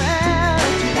peculiar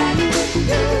attitude.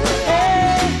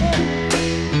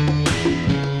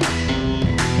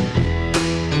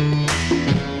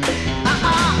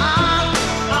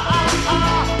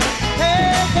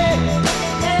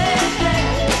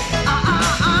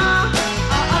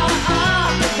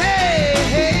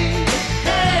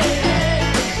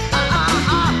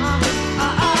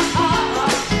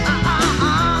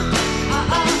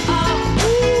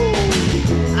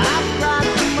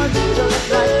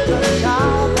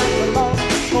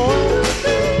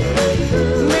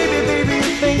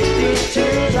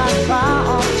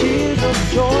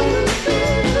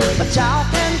 A child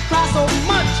can cry so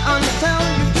much until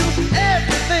you do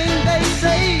everything they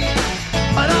say.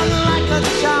 But unlike a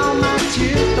child, my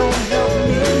tears don't help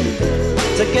me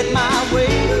to get my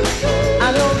way.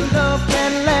 I know love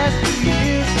can last through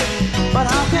years, but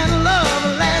how can love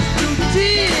last through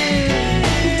tears?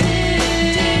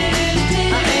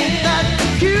 Ain't that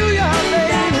peculiar,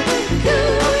 baby?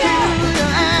 Peculiar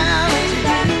attitude.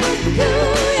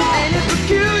 Ain't it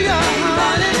peculiar,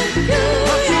 honey?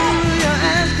 Peculiar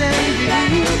as can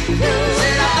be.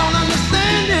 Said I don't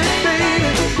understand it, baby.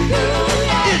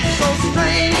 It's so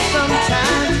strange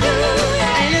sometimes.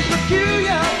 Ain't it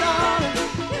peculiar, darling?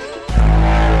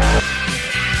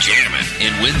 Jamming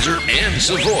in Windsor and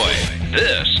Savoy.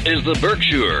 This is the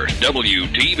Berkshire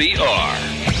WTBR.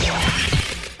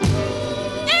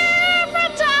 Every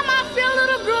time I feel a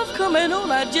little groove coming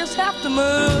on, I just have to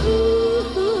move.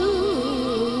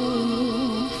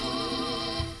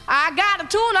 I got a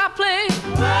tune I play.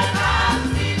 Work out,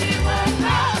 Stevie, work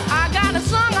out. I got a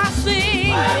song I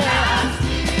sing. Work out,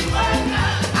 Stevie, work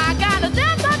out. I got a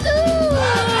dance I do.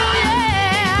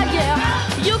 Yeah,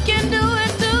 yeah. You can do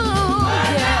it too.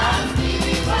 Work out,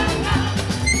 Stevie, work out.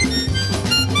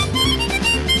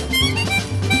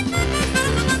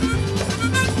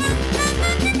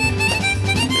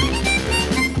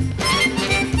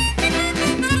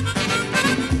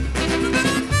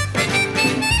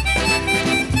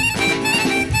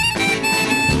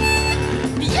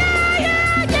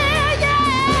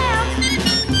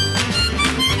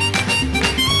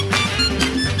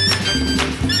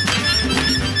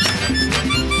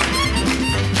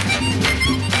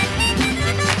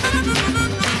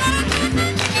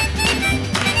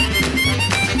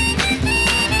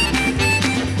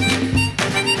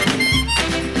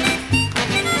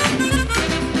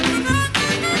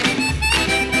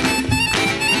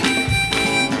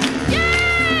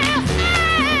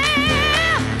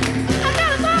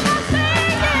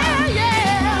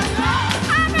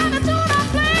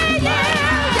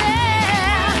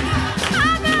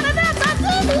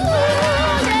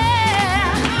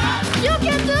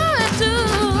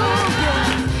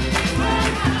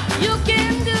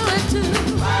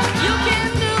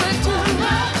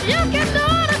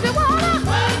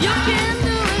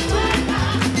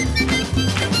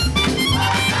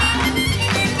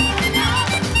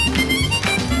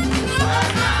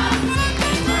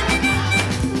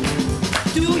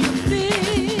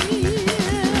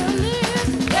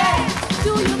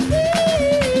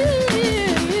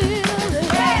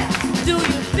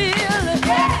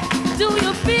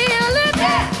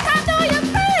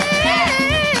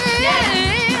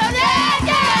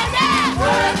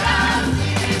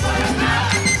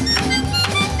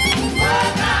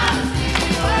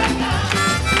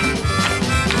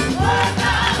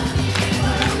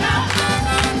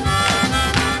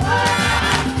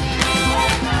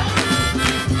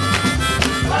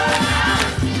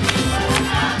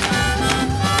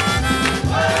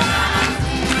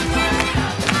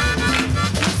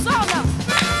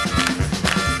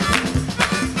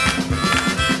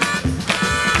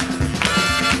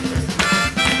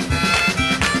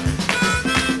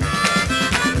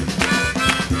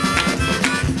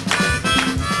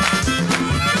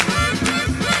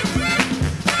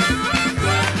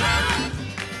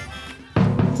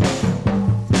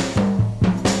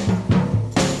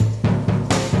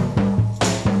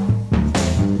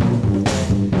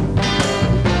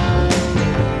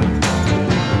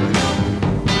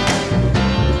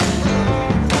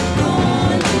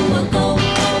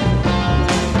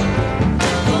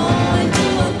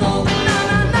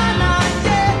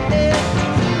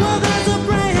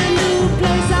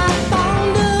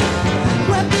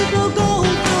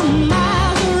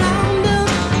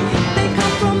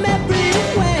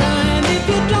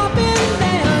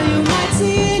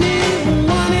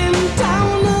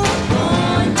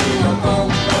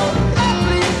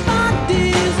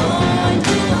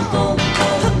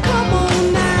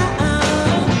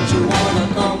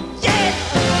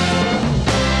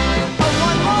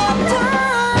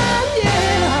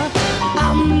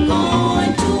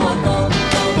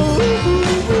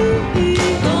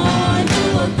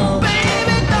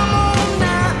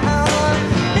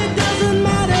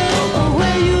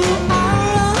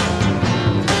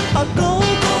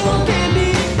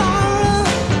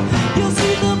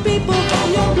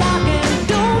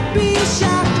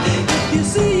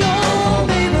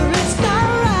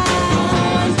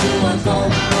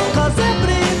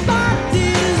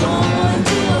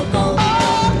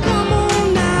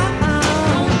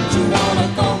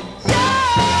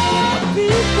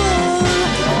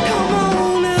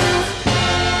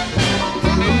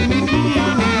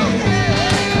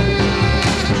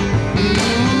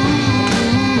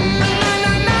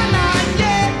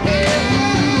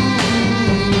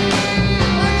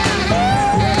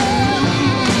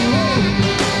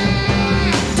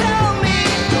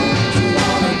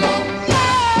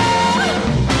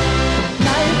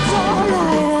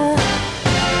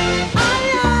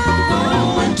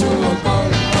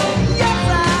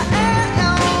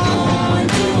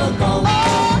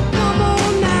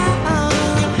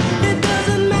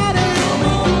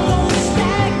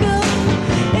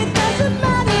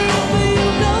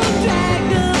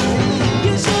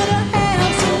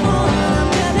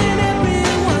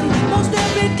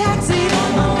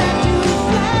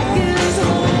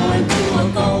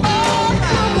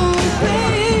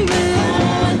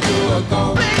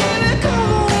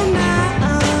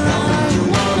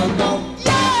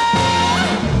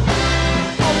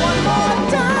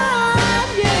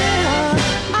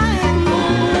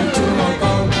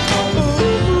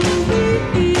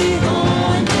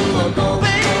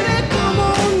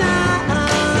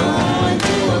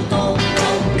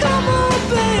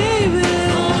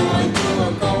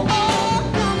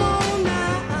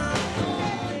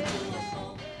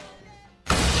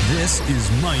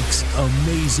 Classics,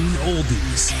 amazing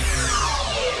oldies.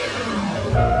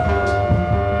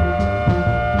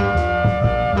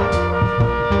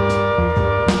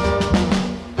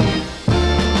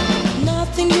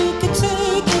 Nothing you could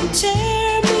take and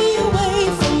tear me away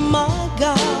from my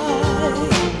guy.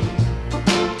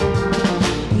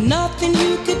 Nothing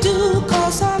you could do,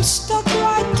 'cause I'm stuck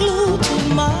like glue to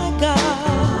my guy.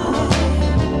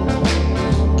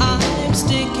 I'm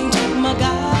sticking to my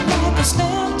guy like a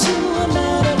stamp to a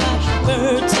letter, like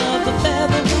birds of a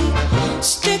feather. We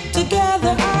stick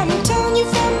together, I'm telling you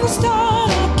from the start,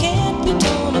 I can't be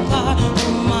torn apart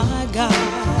from my guy.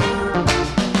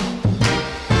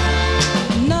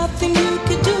 Nothing you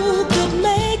could do could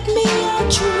make me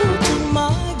untrue to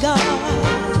my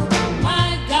God. My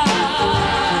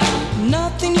God.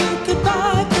 Nothing you could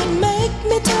buy could make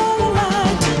me tell a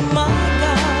lie to my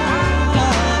God.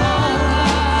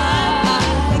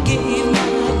 I gave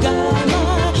my God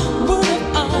my word of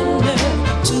honor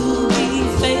to be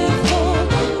faithful,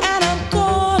 and I'm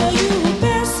gonna, you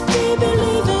best be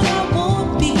believing I won't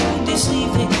be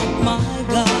deceiving my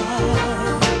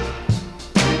God.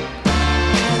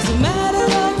 As a matter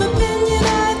of opinion,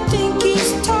 I think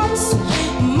he's tops.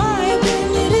 My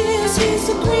opinion is he's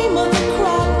the cream of the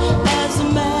crop. As a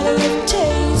matter of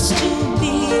taste, to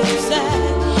be exact,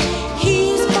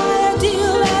 he's my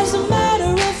ideal. As a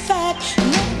matter of fact,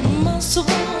 no muscle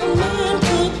one man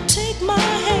could take my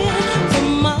hand from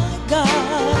my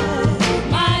God.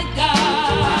 My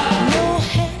God. No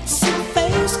handsome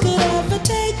face could ever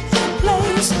take the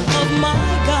place of my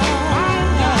God.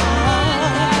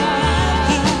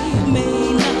 He may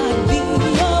not be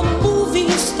a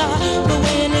movie star, but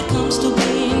when it comes to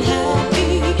being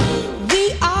happy, we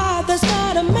are. There's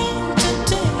not a man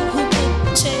today who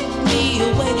could take me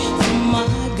away from my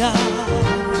God.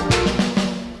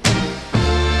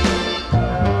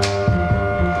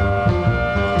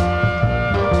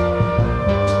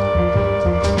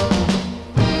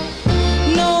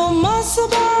 No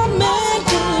muscle-bound man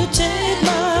could take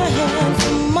my hand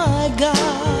from my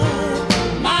God.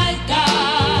 My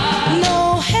God. No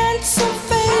handsome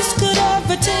face could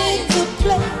ever take the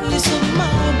place of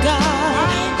my God.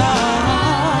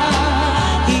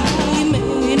 He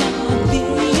may not be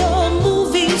a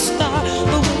movie star,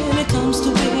 but when it comes to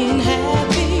being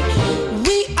happy,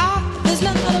 we are. There's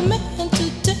not a man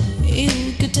today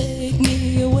who could take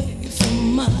me away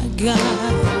from my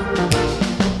God.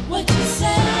 What you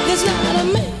say? There's not a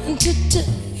man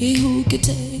today who could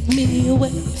take me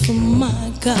away from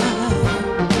my God.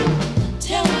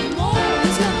 Tell me more.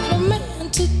 There's not a man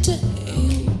today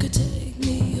who could take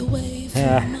me away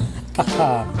from my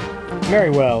God. Mary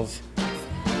Wells.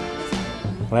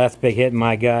 Last big hit,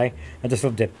 my guy. I just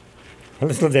love that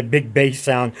big bass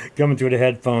sound coming through the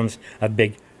headphones. A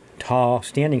big, tall,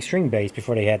 standing string bass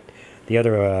before they had the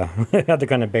other other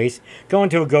kind of bass. Going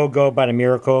to a Go-Go by the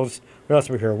Miracles. What else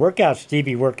we hear? Workout,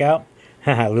 Stevie Workout.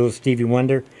 Little Stevie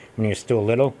Wonder when he was still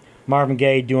little. Marvin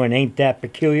Gaye doing Ain't That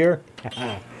Peculiar.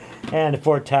 And the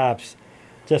Four Tops.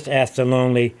 Just Ask the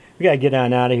Lonely. We got to get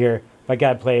on out of here. I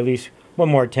got to play at least one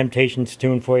more Temptations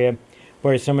tune for you.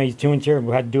 Boy, so many tunes here.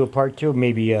 We'll have to do a part two,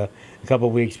 maybe a couple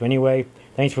of weeks. But anyway,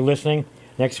 thanks for listening.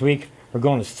 Next week, we're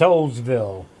going to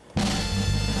Soulsville.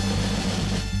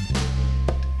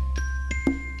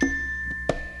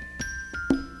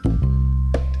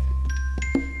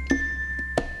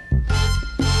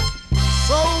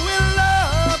 So in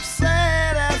love,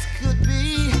 sad as could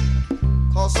be,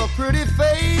 'cause a pretty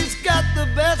face got the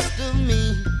best of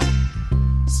me.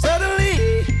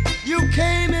 Suddenly, you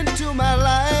came into my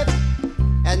life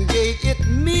and gave it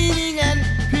meaning and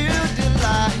pure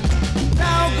delight.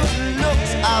 Now good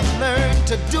looks I've learned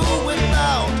to do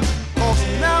without, 'cause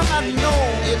now I know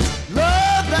it's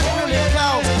love that really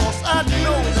counts, 'cause I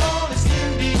know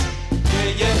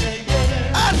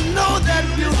I know that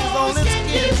beauty's on its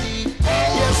skin deep.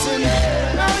 Yes, and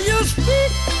now you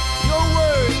speak your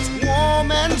words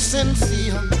warm and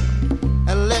sincere,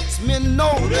 and lets me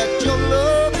know that your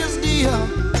love is dear.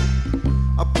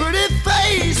 A pretty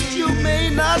face you may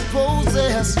not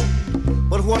possess,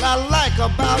 but what I like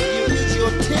about you is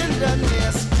your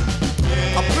tenderness.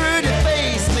 A pretty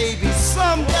face may be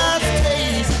some guy's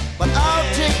taste, but I'll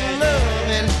take love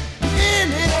and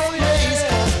in its place,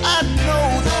 'cause I know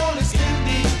that.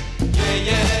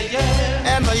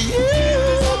 And you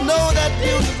know that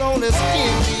beauty's on the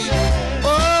skin deep.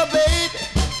 Oh, baby.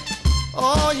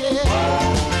 Oh, yeah.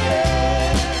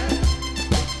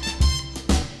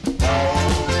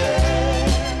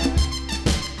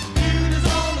 Beauty's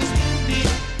on the skin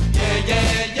deep. Yeah,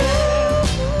 yeah,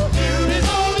 yeah. Beauty's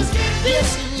on the skin deep. Yes,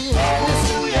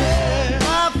 it is.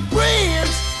 My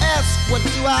friends ask, what do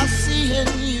I see in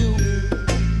you?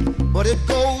 it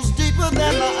goes deeper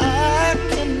than the eye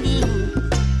can view.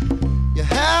 You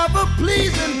have a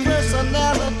pleasing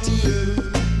personality,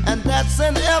 and that's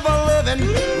an ever-living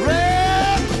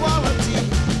rare quality.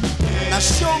 Now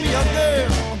show me a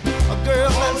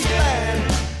girl that's fine,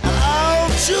 and I'll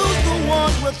choose the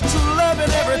one with true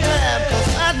loving every time. 'Cause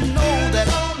I know that,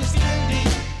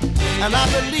 and I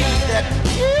believe that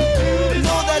you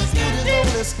know that beauty's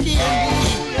only skin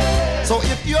deep. So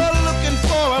if you're looking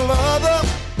for a lover,